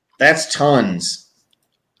 That's tons.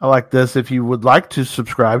 I like this. If you would like to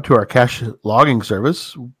subscribe to our cache logging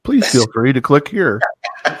service, please feel free to click here.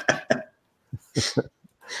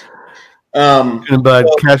 Um, But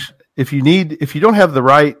cache, if you don't have the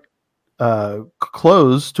right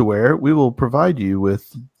clothes to wear, we will provide you with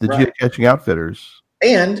the Right. geocaching outfitters.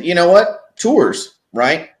 And you know what? Tours,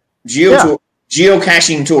 right? Yeah.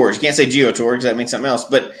 Geocaching tours. You can't say geo tour because that means something else,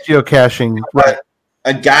 but Geocaching, right?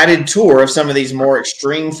 a guided tour of some of these more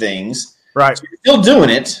extreme things. Right. So you're still doing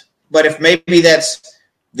it, but if maybe this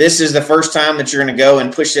is the first time that you're going to go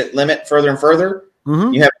and push that limit further and further,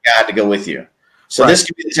 Mm-hmm. you have a guide to go with you. So this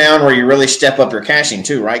could be the town where you really step up your caching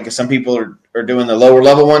too, right? Because some people are doing the lower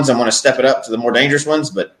level ones and want to step it up to the more dangerous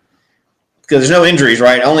ones, but because there's no injuries,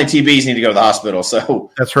 right? Only TBs need to go to the hospital.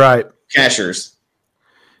 So That's right. cachers.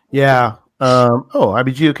 Yeah. I'd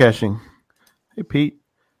be geocaching. Hey, Pete.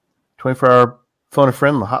 24-hour phone a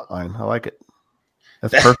friend hotline. I like it.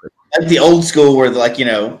 That's perfect. Like the old school where the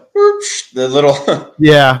little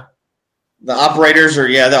Yeah. the operators are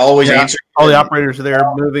they're always answering. All the operators are there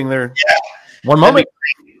moving their. Yeah. One moment.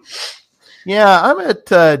 Yeah, I'm at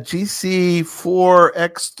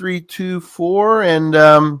GC4X324, and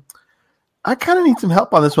I kind of need some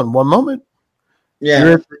help on this one. One moment.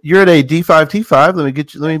 Yeah. You're at a D5T5.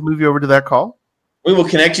 Let me move you over to that call. We will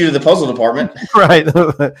connect you to the puzzle department. Right.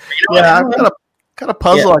 I've got a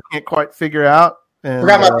puzzle I can't quite figure out. And,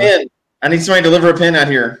 Forgot my pen. I need somebody to deliver a pen out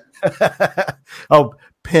here. Oh,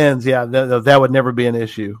 pens. Yeah, that would never be an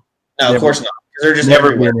issue. No, of course not. Because they're just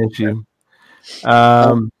Never everywhere. be an issue.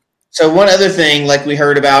 So one other thing, like we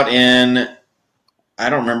heard about in, I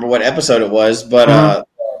don't remember what episode it was, but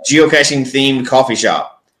geocaching themed coffee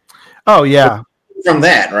shop. Oh yeah, From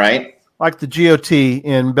that, right? like the GOT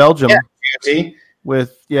in Belgium GOT.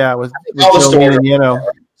 with all the Jolene stores. and Yeno.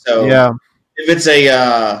 So Yeah, if it's a,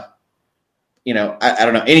 I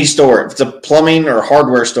don't know, any store, if it's a plumbing or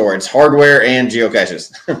hardware store, it's hardware and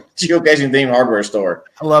geocaches. Geocaching themed hardware store.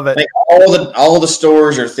 I love I it. think all the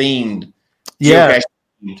stores are themed. Yeah. Geocaching themed.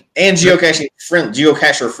 And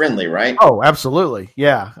geocacher friendly, right? Oh, absolutely.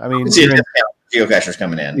 Yeah. I mean, See a discount for geocachers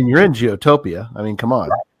coming in. you're in Geotopia. I mean, come on.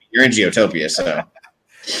 You're in Geotopia, so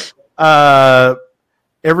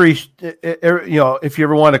Every if you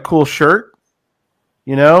ever want a cool shirt,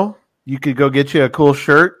 you could go get you a cool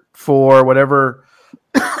shirt for whatever,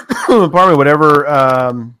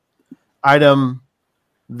 item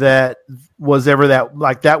that was ever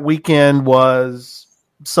that weekend was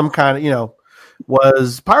some kind of,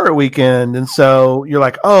 was Pirate Weekend. And so you're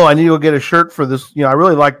like, oh, I need to go get a shirt for this. I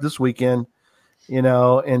really like this weekend, and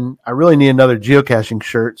I really need another geocaching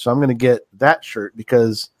shirt. So I'm going to get that shirt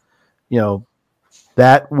because,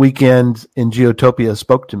 that weekend in Geotopia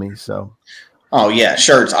spoke to me. So, oh yeah,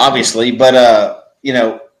 shirts obviously, but we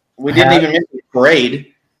didn't even mention the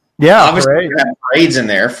parade. yeah, Obviously, parade. we have parades in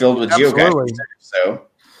there filled with Absolutely. geocachers. So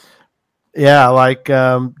Yeah, like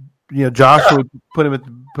Josh would put him at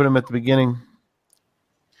the beginning.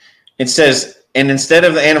 it says, and instead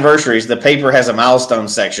of the anniversaries, the paper has a milestone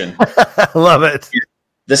section. I love it.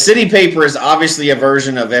 The city paper is obviously a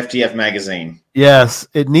version of FTF magazine, Yes,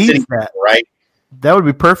 it needs City that. right? That would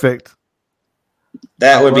be perfect.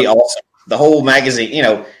 That would be awesome. The whole magazine,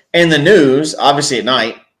 and the news, obviously at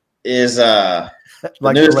night, is the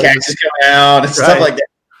Like the newscasts coming out and stuff Right. like that.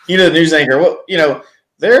 The news anchor,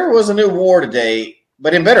 there was a new war today,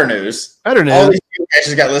 but in better news, Better all news. these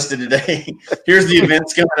geocaches got listed today. Here's the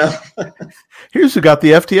events coming up. Here's who got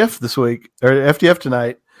the FTF this week or FTF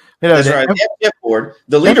tonight. That's right. The FTF board,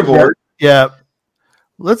 the leaderboard. Yeah.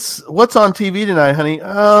 What's on TV tonight, honey?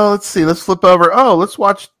 Oh, let's see. Let's flip over. Oh, let's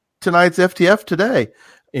watch tonight's FTF today.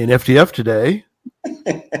 In FTF today,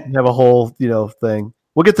 you have a whole thing.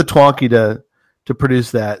 We'll get the Twonky to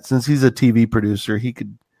produce that since he's a TV producer.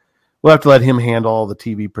 We'll have to let him handle all the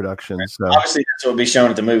TV production. So Obviously, that's what will be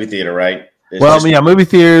shown at the movie theater, right? movie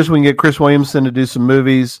theaters. We can get Chris Williamson to do some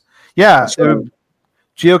movies. Yeah, Sure.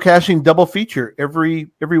 geocaching double feature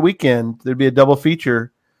every weekend. There'd be a double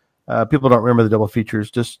feature. People don't remember the double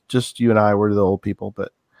features. Just you and I were the old people.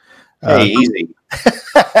 But Hey, easy.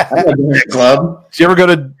 I'm not doing that club. did you ever go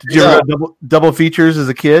to double features as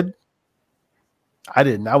a kid? I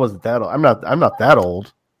didn't. I wasn't that old. I'm not that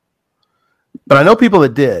old. But I know people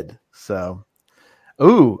that did. So,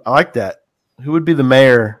 ooh, I like that. Who would be the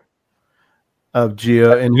mayor of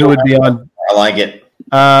Geo, and who would be on? I like it.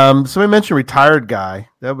 Somebody mentioned retired guy.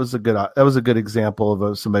 That was a good example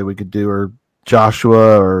of somebody we could do, or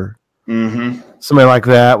Joshua, or somebody like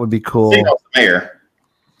that would be cool. The mayor.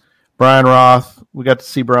 Brian Roth. We got to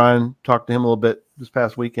see Brian, talk to him a little bit this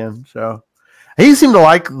past weekend. So he seemed to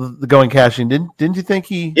like the going caching. Didn't you think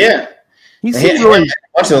he? Yeah. He seemed really. A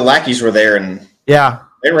bunch of the lackeys were there, and Yeah.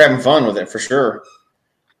 they were having fun with it for sure.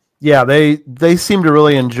 Yeah, they seemed to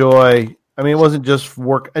really enjoy. I mean, it wasn't just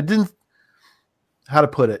work. How to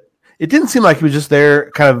put it? It didn't seem like he was just there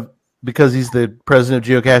kind of because he's the president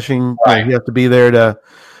of geocaching, Right. you have to be there to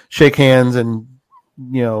shake hands and,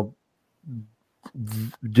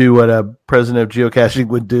 do what a president of geocaching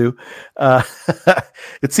would do.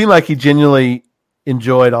 It seemed like he genuinely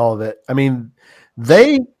enjoyed all of it. I mean,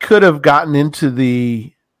 they could have gotten into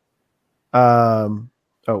the, we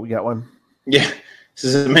got one. Yeah.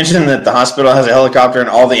 So mention that the hospital has a helicopter and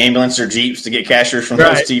all the ambulance or jeeps to get cashers from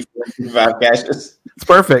Right. those T5 caches. It's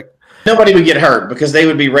perfect. Nobody would get hurt because they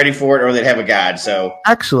would be ready for it or they'd have a guide. So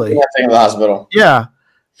Actually, to the hospital. yeah.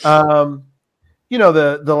 The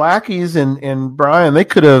lackeys and Brian, they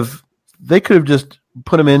could have just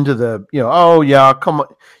put him into the, y'all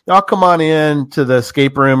come on in to the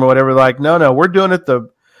escape room or whatever. Like, no, we're doing it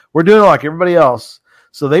like everybody else.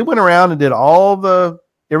 So they went around and did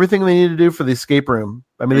everything they needed to do for the escape room.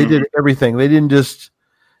 I mean, they did everything. They didn't just,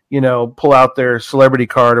 pull out their celebrity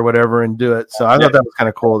card or whatever and do it. So I thought that was kind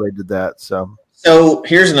of cool. They did that. So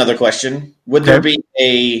Here's another question. Would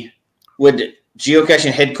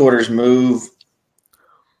geocaching headquarters move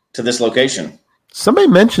to this location? somebody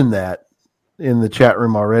mentioned that in the chat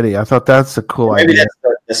room already. I thought that's a cool Maybe idea.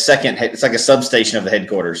 that's the second. It's like a substation of the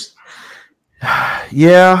headquarters.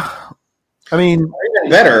 Yeah. I mean, Or even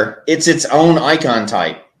better, it's its own icon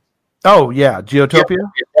type. oh yeah, Geotopia.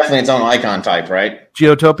 It's definitely its own icon type, right?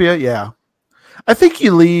 Geotopia, yeah. I think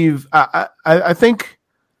you leave. I think.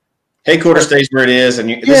 Headquarters stays where it is, and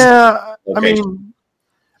Yeah, I location. mean,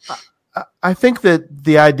 I think that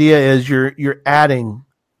the idea is you're adding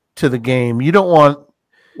to the game. You don't want.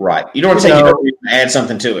 right. You don't want to take it over and add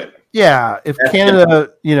something to it. Yeah, if That's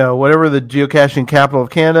Canada, whatever the geocaching capital of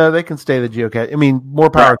Canada, they can stay the geocache. I mean, more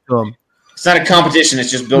power to them. It's not a competition. It's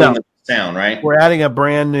just building No. the sound, right? We're adding a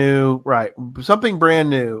brand new, something brand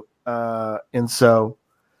new, and so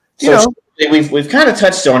So we've kind of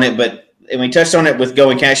touched on it, and we touched on it with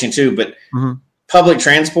Going Caching too. But Mhm. public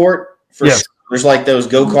transport, Yes. sure. There's like those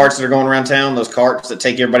go-karts that are going around town. Those carts that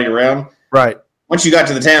take everybody around. right. Once you got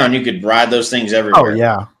to the town, you could ride those things Oh everywhere.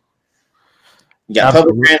 yeah, You got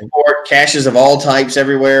Absolutely. public transport, caches of all types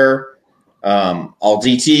everywhere, all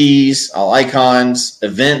DTs, all icons,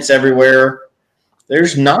 events everywhere.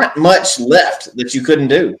 There's not much left that you couldn't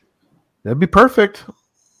do. that'd be perfect.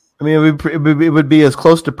 I mean, it would be as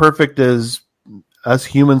close to perfect as us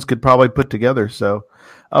humans could probably put together. So,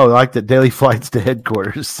 I like the daily flights to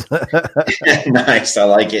headquarters. Nice, I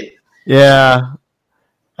like it. Yeah.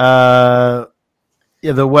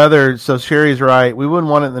 The weather. So Sherry's right. We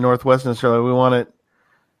wouldn't want it in the Northwest necessarily. We want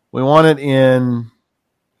it in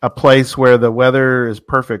a place where the weather is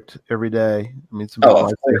perfect every day. I mean, some people Oh,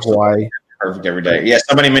 might of say course. Hawaii. Perfect every day. Yeah,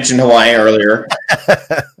 somebody mentioned Hawaii earlier.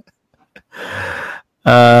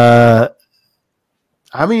 I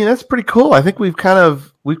mean, that's pretty cool. I think we've kind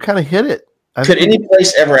of hit it. Could any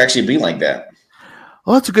place ever actually be like that?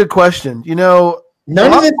 Well, that's a good question.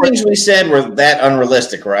 None of the things we said were that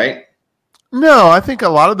unrealistic, right? No, I think a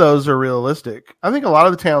lot of those are realistic. I think a lot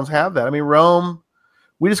of the towns have that. I mean, Rome,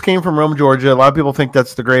 we just came from Rome, Georgia. A lot of people think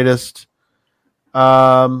that's the greatest.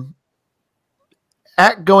 At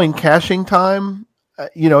Going Caching time,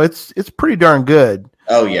 it's pretty darn good.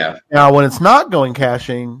 Oh yeah. Now, when it's not Going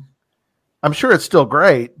Caching, I'm sure it's still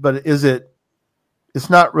great, but it's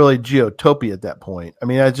not really Geotopia at that point. I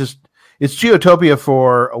mean, it's Geotopia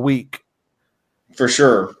for a week, For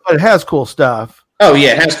sure. but it has cool stuff. Oh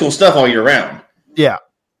yeah, it has cool stuff all year round. Yeah,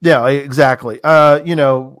 exactly.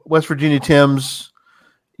 West Virginia Tim's,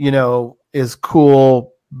 is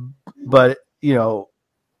cool, but it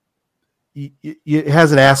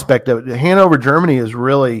has an aspect of it. Hanover, Germany is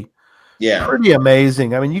really Yeah. pretty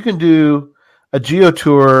amazing. I mean, you can do a geo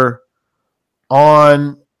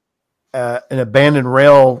on an abandoned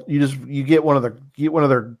rail. You get one of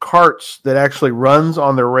their carts that actually runs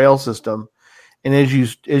on their rail system, and as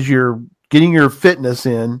you're getting your fitness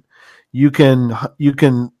in, you can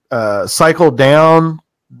cycle down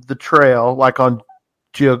the trail like on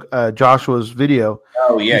Joshua's video.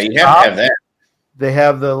 Oh yeah, you have to have that. They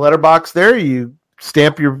have the letterbox there. You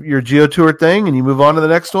stamp your GeoTour thing, and you move on to the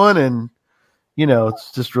next one, and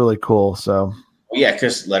it's just really cool. So Yeah,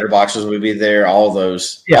 because letterboxes would be there. All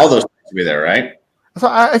those things would be there, right? So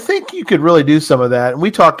I think you could really do some of that. And we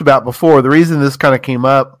talked about before, the reason this kind of came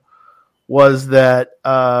up was that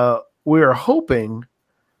we are hoping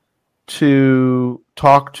to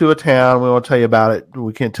talk to a town. We won't tell you about it.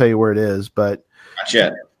 We can't tell you where it is, but Not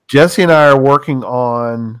yet. Jesse and I are working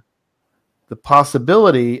on the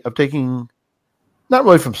possibility of taking, not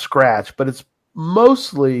really from scratch, but it's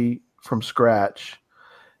mostly from scratch.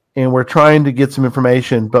 And we're trying to get some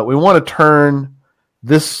information, but we want to turn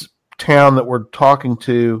this town that we're talking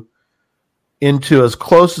to into as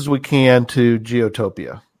close as we can to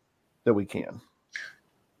Geotopia. that we can.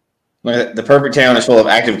 The perfect town is full of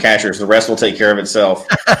active cashers. The rest will take care of itself.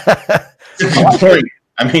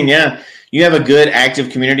 I mean, yeah, you have a good active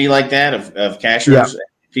community like that of cashers,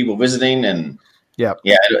 people visiting, and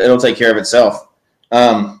it'll take care of itself.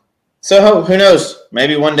 So who knows?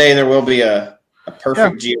 Maybe one day there will be a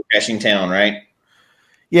perfect geocaching town, right?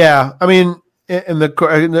 Yeah, I mean, and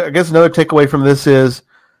I guess another takeaway from this is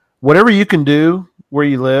whatever you can do where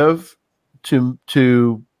you live to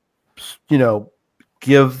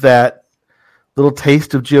give that little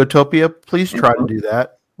taste of Geotopia, please try to do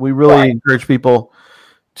that. We really encourage people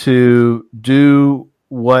to do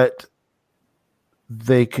what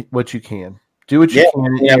you can. Do what you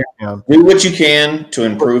can. Do what you can to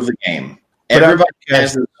improve the game. Everybody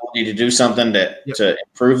has the ability to do something to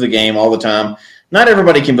improve the game all the time. Not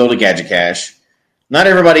everybody can build a gadget cache. Not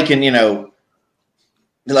everybody can,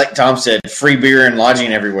 like Tom said, free beer and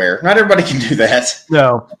lodging everywhere. Not everybody can do that.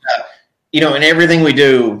 No. In everything we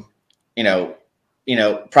do,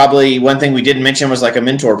 probably one thing we didn't mention was like a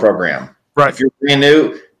mentor program. Right. If you're brand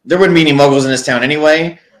new, there wouldn't be any moguls in this town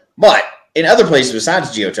anyway. But in other places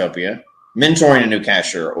besides Geotopia, mentoring a new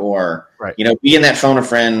cacher or, being that phone a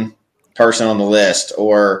friend person on the list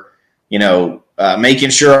or,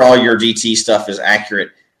 making sure all your GT stuff is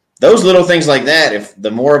accurate. Those little things like that, if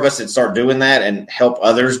the more of us that start doing that and help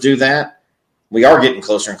others do that, we are getting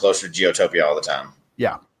closer and closer to Geotopia all the time.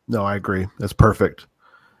 Yeah. No, I agree. That's perfect.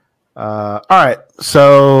 All right.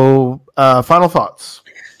 So, final thoughts.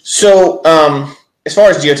 So, as far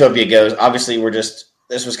as Geotopia goes, obviously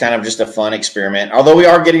this was kind of just a fun experiment. Although we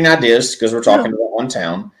are getting ideas because we're talking about one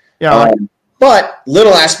town. Yeah. But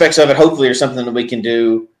little aspects of it, hopefully, are something that we can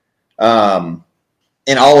do in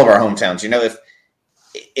all of our hometowns. If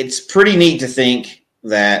it's pretty neat to think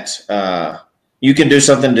that you can do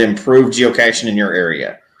something to improve geocaching in your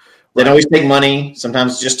area. They don't always take money.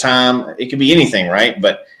 Sometimes it's just time. It could be anything, right?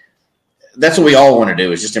 But that's what we all want to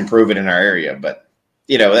do is just improve it in our area. But,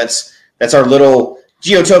 that's our little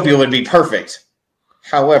Geotopia would be perfect.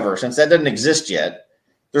 However, since that doesn't exist yet,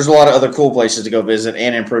 there's a lot of other cool places to go visit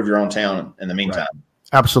and improve your own town in the meantime. Right.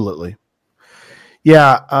 Absolutely.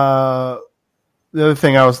 Yeah. The other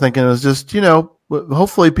thing I was thinking is just,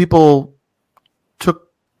 hopefully people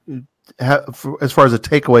as far as a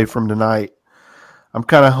takeaway from tonight, I'm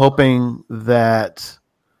kind of hoping that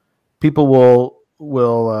people will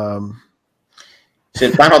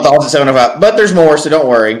said final thoughts at 7:05, but there's more, so don't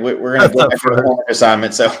worry. We're going to go back to the homework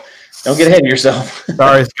assignment, so don't get ahead of yourself.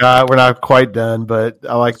 Sorry, Scott, we're not quite done, but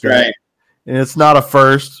I like that. Right. And it's not a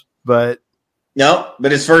first, but no,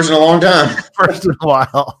 but it's first in a long time. First in a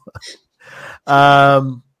while.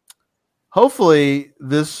 Hopefully,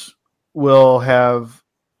 this will have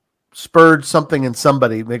spurred something in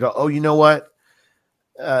somebody. They go, "Oh, you know what?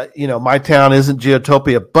 My town isn't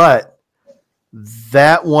Geotopia, but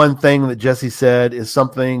that one thing that Jesse said is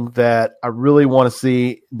something that I really want to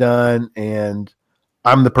see done, and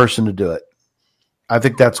I'm the person to do it." I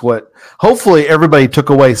think that's what hopefully everybody took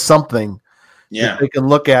away something that they can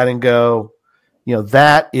look at and go,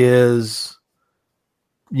 that is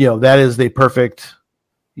the perfect,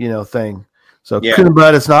 thing. So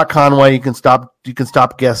Coonabud, it's not Conway. You can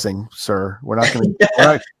stop guessing, sir. We're not going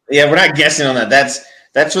to. We're not guessing on that.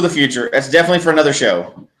 That's for the future. That's definitely for another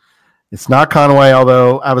show. It's not Conway,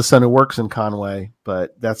 although I have a son who works in Conway,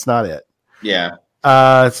 but that's not it. Yeah.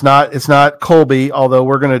 It's not Colby, although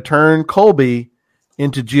we're going to turn Colby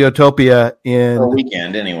into Geotopia for a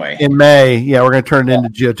weekend anyway. In May. Yeah, we're going to turn it into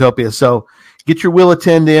Geotopia. So get your Will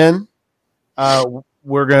Attend in.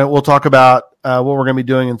 We'll talk about what we're going to be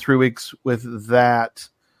doing in 3 weeks with that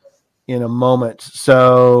in a moment.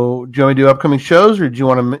 So, do you want to do upcoming shows, or do you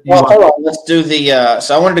want to? Hold on. Let's do the.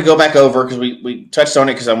 So I wanted to go back over because we touched on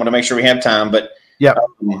it because I want to make sure we have time. But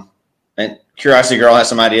and Curiosity Girl has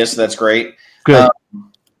some ideas, so that's great. Good.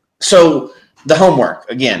 So the homework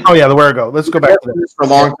again. Oh yeah, the where to go. Let's go back to this for a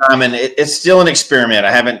long time, and it's still an experiment.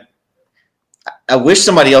 I wish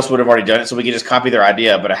somebody else would have already done it so we could just copy their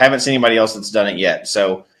idea, but I haven't seen anybody else that's done it yet.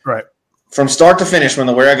 So from start to finish, when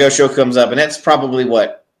the Where I Go show comes up, and that's probably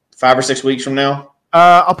 5 or 6 weeks from now.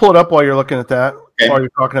 I'll pull it up while you're looking at that. Okay. While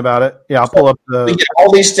you're talking about it, I'll pull up we get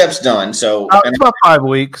all these steps done. So it's about 5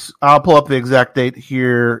 weeks. I'll pull up the exact date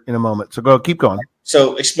here in a moment. So keep going.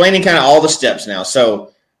 So explaining kind of all the steps now.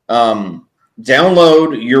 So download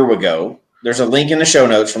Eurwago. There's a link in the show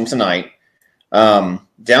notes from tonight.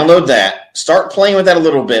 Download that. Start playing with that a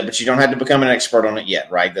little bit, but you don't have to become an expert on it yet,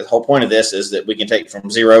 right? The whole point of this is that we can take from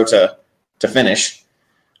zero to finish.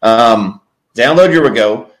 Download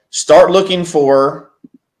Eurwago. Start looking for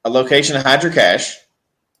a location to hide your cache.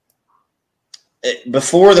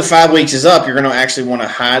 before the 5 weeks is up, you're going to actually want to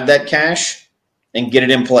hide that cache and get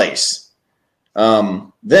it in place.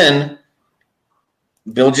 Then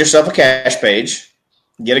build yourself a cache page,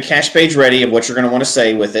 get a cache page ready of what you're going to want to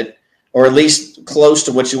say with it, or at least close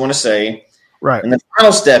to what you want to say. Right. And the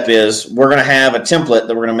final step is we're going to have a template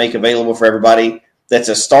that we're going to make available for everybody. That's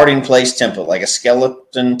a starting place template, like a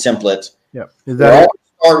skeleton template. Yep. Is We'll that always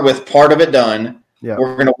start with part of it done. Yeah.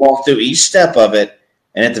 We're going to walk through each step of it.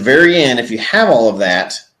 And at the very end, if you have all of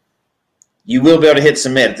that, you will be able to hit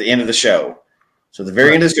submit at the end of the show. So at the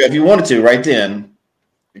very end of the show, if you wanted to, right then,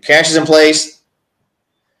 your cache is in place,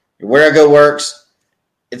 your Where I Go works.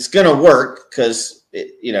 It's going to work because,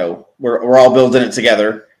 we're all building it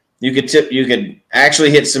together. You could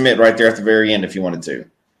actually hit submit right there at the very end if you wanted to.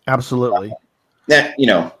 Absolutely. That,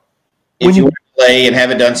 if you want to play and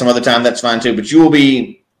have it done some other time, that's fine too. But you will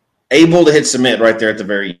be able to hit submit right there at the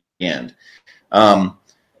very end. And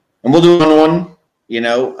we'll do one,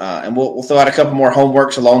 and we'll throw out a couple more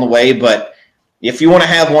homeworks along the way. But if you want to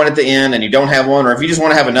have one at the end and you don't have one, or if you just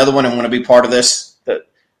want to have another one and want to be part of this,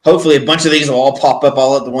 hopefully a bunch of these will all pop up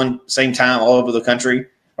all at the same time, all over the country,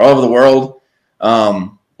 all over the world.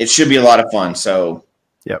 It should be a lot of fun. So,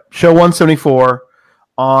 yep. Show 174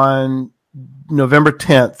 on November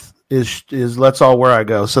 10th is Let's All Where I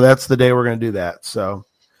Go. So that's the day we're going to do that. So.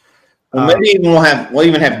 Well, maybe we'll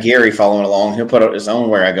even have Gary following along. He'll put his own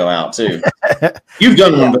Where I Go out too. You've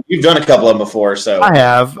done one, but you've done a couple of them before. So I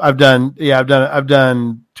have. I've done 2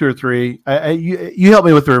 or 3. You helped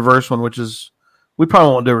me with the reverse one, which is we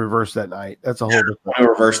probably won't do a reverse that night. That's a whole different. We'll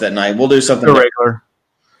reverse that night. We'll do something regular.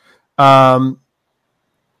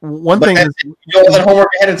 One thing is, you do all that homework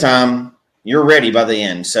ahead of time. You're ready by the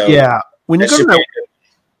end. So yeah, when you go to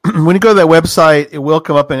that website, it will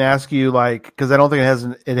come up and ask you because I don't think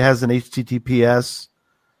it has an HTTPS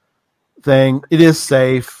thing. It is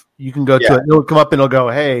safe. You can go to it. It'll come up and it'll go,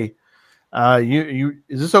 "Hey,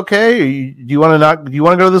 is this okay? Do you want to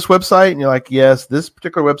go to this website?" And you're like, "Yes, this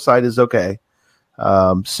particular website is okay."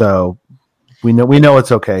 So we know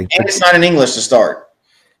it's okay. And it's not in English to start.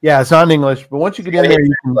 Yeah, it's not in English, but once you get in there,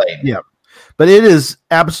 you can. Yeah, but it is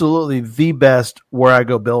absolutely the best Where I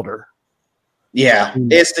Go builder. Yeah,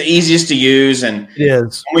 it's the easiest to use, and it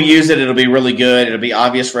is. When we use it, it'll be really good. It'll be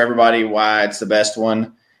obvious for everybody why it's the best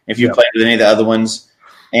one if you played with any of the other ones.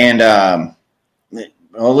 And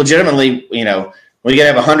legitimately, we got to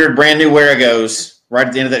have 100 brand new Where I Goes right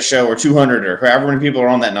at the end of that show, or 200, or however many people are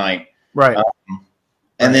on that night. Right.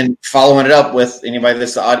 And then following it up with anybody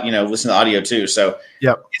that's listen to audio too. So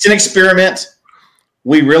it's an experiment.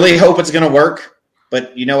 We really hope it's going to work,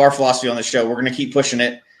 but our philosophy on the show, we're going to keep pushing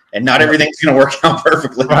it, and not everything's going to work out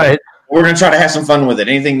perfectly. Right. We're going to try to have some fun with it.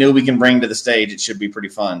 Anything new we can bring to the stage, it should be pretty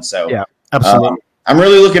fun. So yeah, absolutely. I'm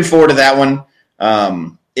really looking forward to that one.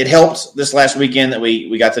 It helped this last weekend that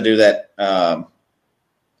we got to do that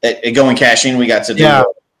at Going Caching. We got to do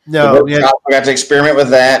we got to experiment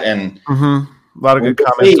with that, and a lot of good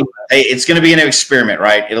comments. Hey, it's going to be an experiment,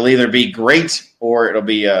 right? It'll either be great or it'll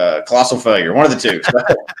be a colossal failure. One of the two. So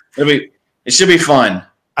it should be fun.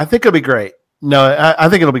 I think it'll be great. No, I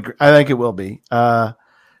think it'll be. I think it will be. No,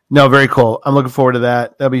 very cool. I'm looking forward to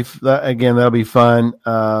that. That'll be fun.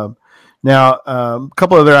 Now, a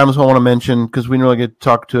couple other items I want to mention because we didn't really get to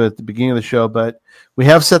talk to at the beginning of the show, but we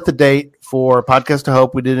have set the date for Podcast to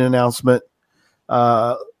Hope. We did an announcement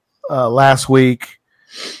last week.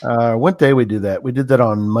 What day we do that? We did that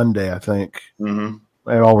on Monday, I think. Mm-hmm.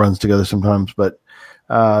 It all runs together sometimes, but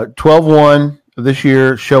 12/1 of this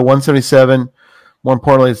year, show 177. More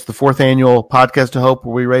importantly, it's the 4th annual Podcast to Hope,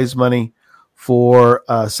 where we raise money for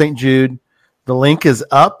St. Jude. The link is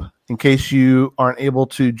up in case you aren't able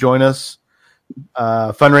to join us.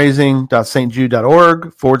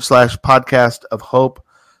 fundraising.stjude.org/podcast of hope.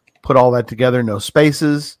 Put all that together, no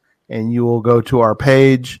spaces, and you will go to our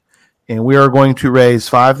page. And we are going to raise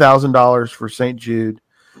 $5,000 for St. Jude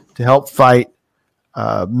to help fight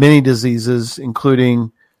many diseases,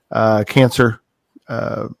 including cancer,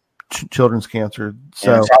 children's cancer.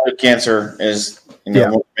 So childhood cancer is one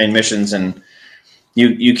of the main missions, and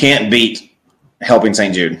you can't beat helping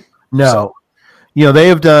St. Jude. No. So. They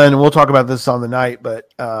have done, we'll talk about this on the night,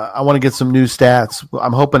 but I want to get some new stats.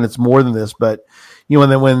 I'm hoping it's more than this, but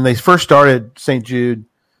when they first started St. Jude,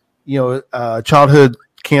 childhood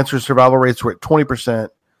cancer survival rates were at 20%.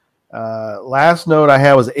 Last note I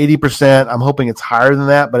had was 80%. I'm hoping it's higher than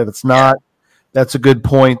that, but if it's not, that's a good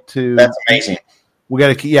point to. That's amazing. We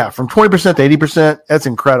got to from 20% to 80%. That's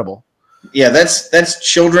incredible. Yeah, that's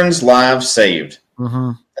children's lives saved.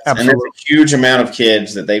 Mm-hmm. And that's a huge amount of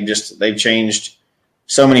kids that they've changed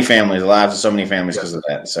so many families, the lives of so many families because of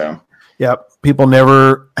that. So Yep. People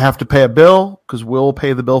never have to pay a bill because we'll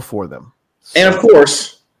pay the bill for them. And of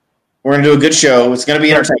course, we're going to do a good show. It's going to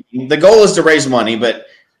be entertaining. The goal is to raise money, but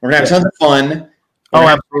we're going to have tons of fun.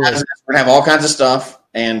 Absolutely. We're going to have all kinds of stuff,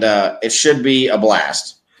 and it should be a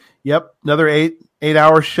blast. Yep. Another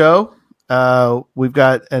 8-hour show. We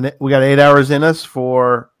got 8 hours in us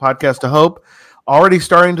for Podcast of Hope. Already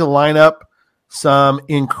starting to line up some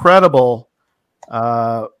incredible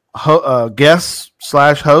guests /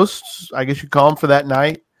 hosts, I guess you'd call them, for that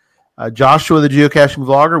night. Joshua, the geocaching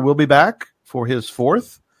vlogger, will be back for his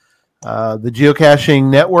 4th. The Geocaching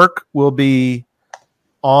Network will be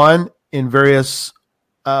on in various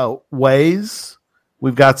ways.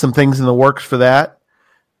 We've got some things in the works for that.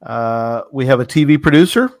 We have a TV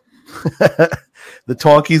producer. The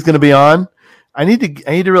Twonky's going to be on. I need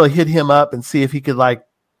to really hit him up and see if he could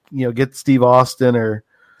get Steve Austin or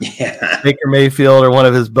Baker Mayfield or one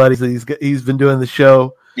of his buddies that he's been doing the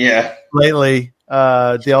show lately.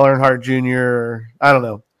 Dale Earnhardt Jr. Or, I don't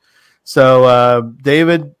know. So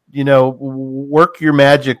David, work your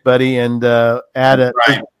magic, buddy, and add it.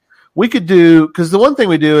 Right. We could do, because the one thing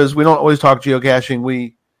we do is we don't always talk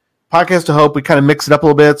geocaching. Podcast of Hope, we kind of mix it up a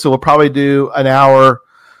little bit. So we'll probably do an hour.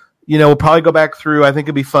 We'll probably go back through. I think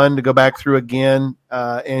it'd be fun to go back through again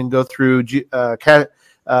and go through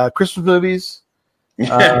Christmas movies.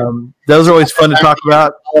 Those are always fun to talk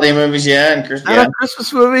about. Holiday movies, and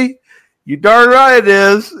Christmas movie. You darn right it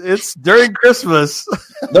is. It's during Christmas.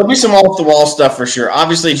 There'll be some off-the-wall stuff for sure.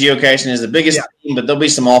 Obviously, geocaching is the biggest thing, but there'll be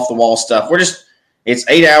some off-the-wall stuff. It's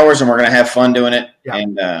 8 hours, and we're going to have fun doing it. Yeah.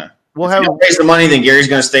 And we'll raise the money, then Gary's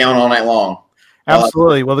going to stay on all night long.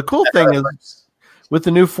 Absolutely. Well, the cool thing is, with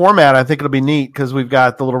the new format, I think it'll be neat because we've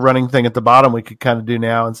got the little running thing at the bottom we could kind of do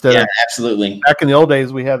now instead of absolutely. Back in the old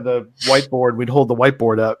days, we had the whiteboard. We'd hold the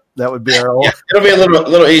whiteboard up. That would be our old. It'll be a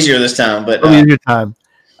little easier this time, but it'll be easier time.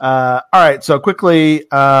 All right. So quickly,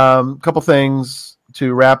 a couple things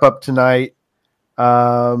to wrap up tonight.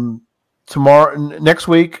 Next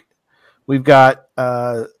week, we've got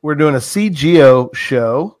we're doing a CGO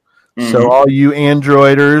show. Mm-hmm. So all you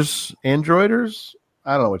Androiders,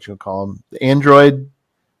 I don't know what you'll call them. The Android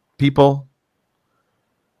people.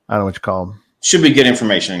 I don't know what you call them. Should be good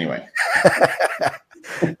information anyway.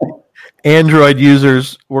 Android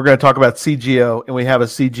users, we're going to talk about CGO, and we have a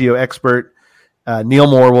CGO expert. Neil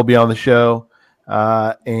Moore will be on the show,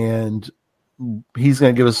 and he's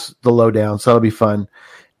going to give us the lowdown, so that'll be fun.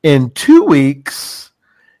 In 2 weeks,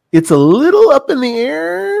 it's a little up in the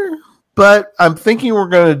air, but I'm thinking we're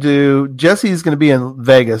going to do – Jesse's going to be in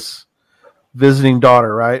Vegas visiting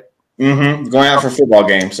daughter, right? Mm-hmm. Going out for a football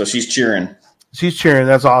game, so she's cheering. She's cheering.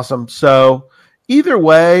 That's awesome. So either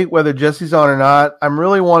way, whether Jesse's on or not, I'm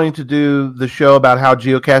really wanting to do the show about how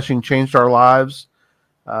geocaching changed our lives.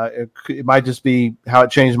 It might just be how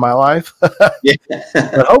it changed my life. But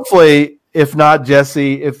hopefully, if not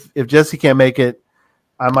Jesse, if Jesse can't make it,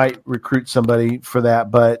 I might recruit somebody for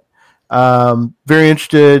that. But very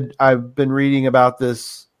interested. I've been reading about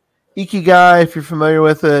this Ikigai, if you're familiar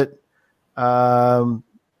with it.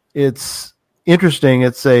 It's interesting.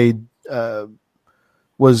 It's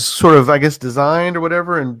was sort of, I guess, designed or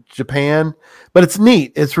whatever in Japan, but it's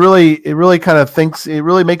neat. It really kind of it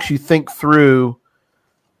really makes you think through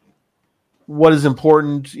what is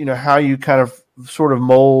important, how you kind of sort of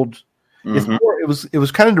mold. Mm-hmm. It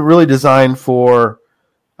was kind of really designed for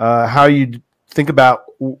how you think about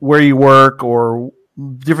where you work or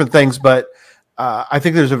different things, but I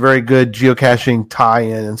think there's a very good geocaching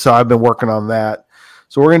tie-in, and so I've been working on that.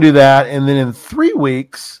 So we're going to do that, and then in 3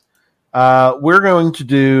 weeks, we're going to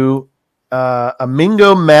do a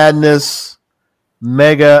Mingo Madness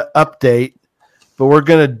mega update, but we're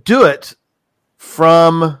going to do it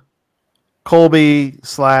from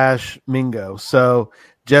Colby/Mingo. So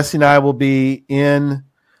Jesse and I will be in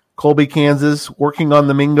Colby, Kansas, working on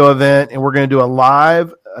the Mingo event, and we're going to do a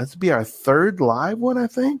live. This will be our 3rd live one, I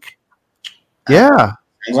think. Yeah.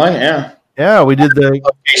 Yeah, we did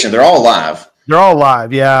They're all live. They're all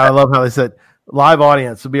live. Yeah, I love how they said live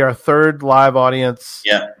audience. It'll be our 3rd live audience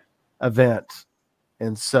event.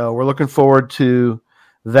 And so we're looking forward to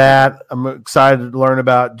that. I'm excited to learn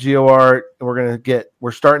about GeoArt.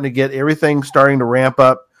 We're starting to get everything starting to ramp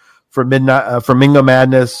up for Mingo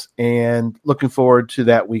Madness, and looking forward to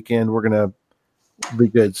that weekend. We're going to be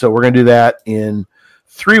good. So we're going to do that in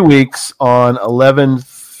 3 weeks on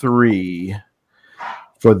 11/3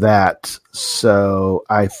 for that. So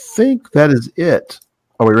I think that is it.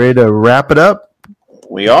 Are we ready to wrap it up?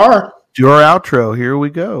 We are. Do our outro. Here we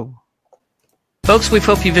go. Folks, we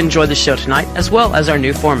hope you've enjoyed the show tonight, as well as our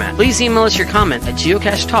new format. Please email us your comment at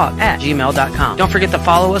geocachetalk@gmail.com. Don't forget to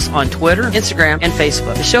follow us on Twitter, Instagram, and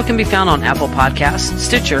Facebook. The show can be found on Apple Podcasts,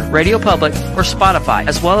 Stitcher, Radio Public, or Spotify,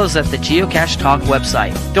 as well as at the Geocache Talk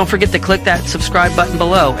website. Don't forget to click that subscribe button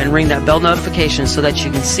below and ring that bell notification so that you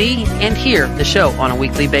can see and hear the show on a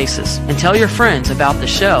weekly basis. And tell your friends about the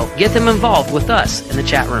show. Get them involved with us in the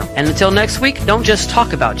chat room. And until next week, don't just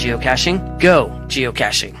talk about geocaching, go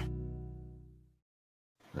geocaching.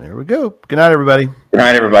 There we go. Good night, everybody. Good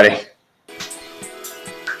night, everybody.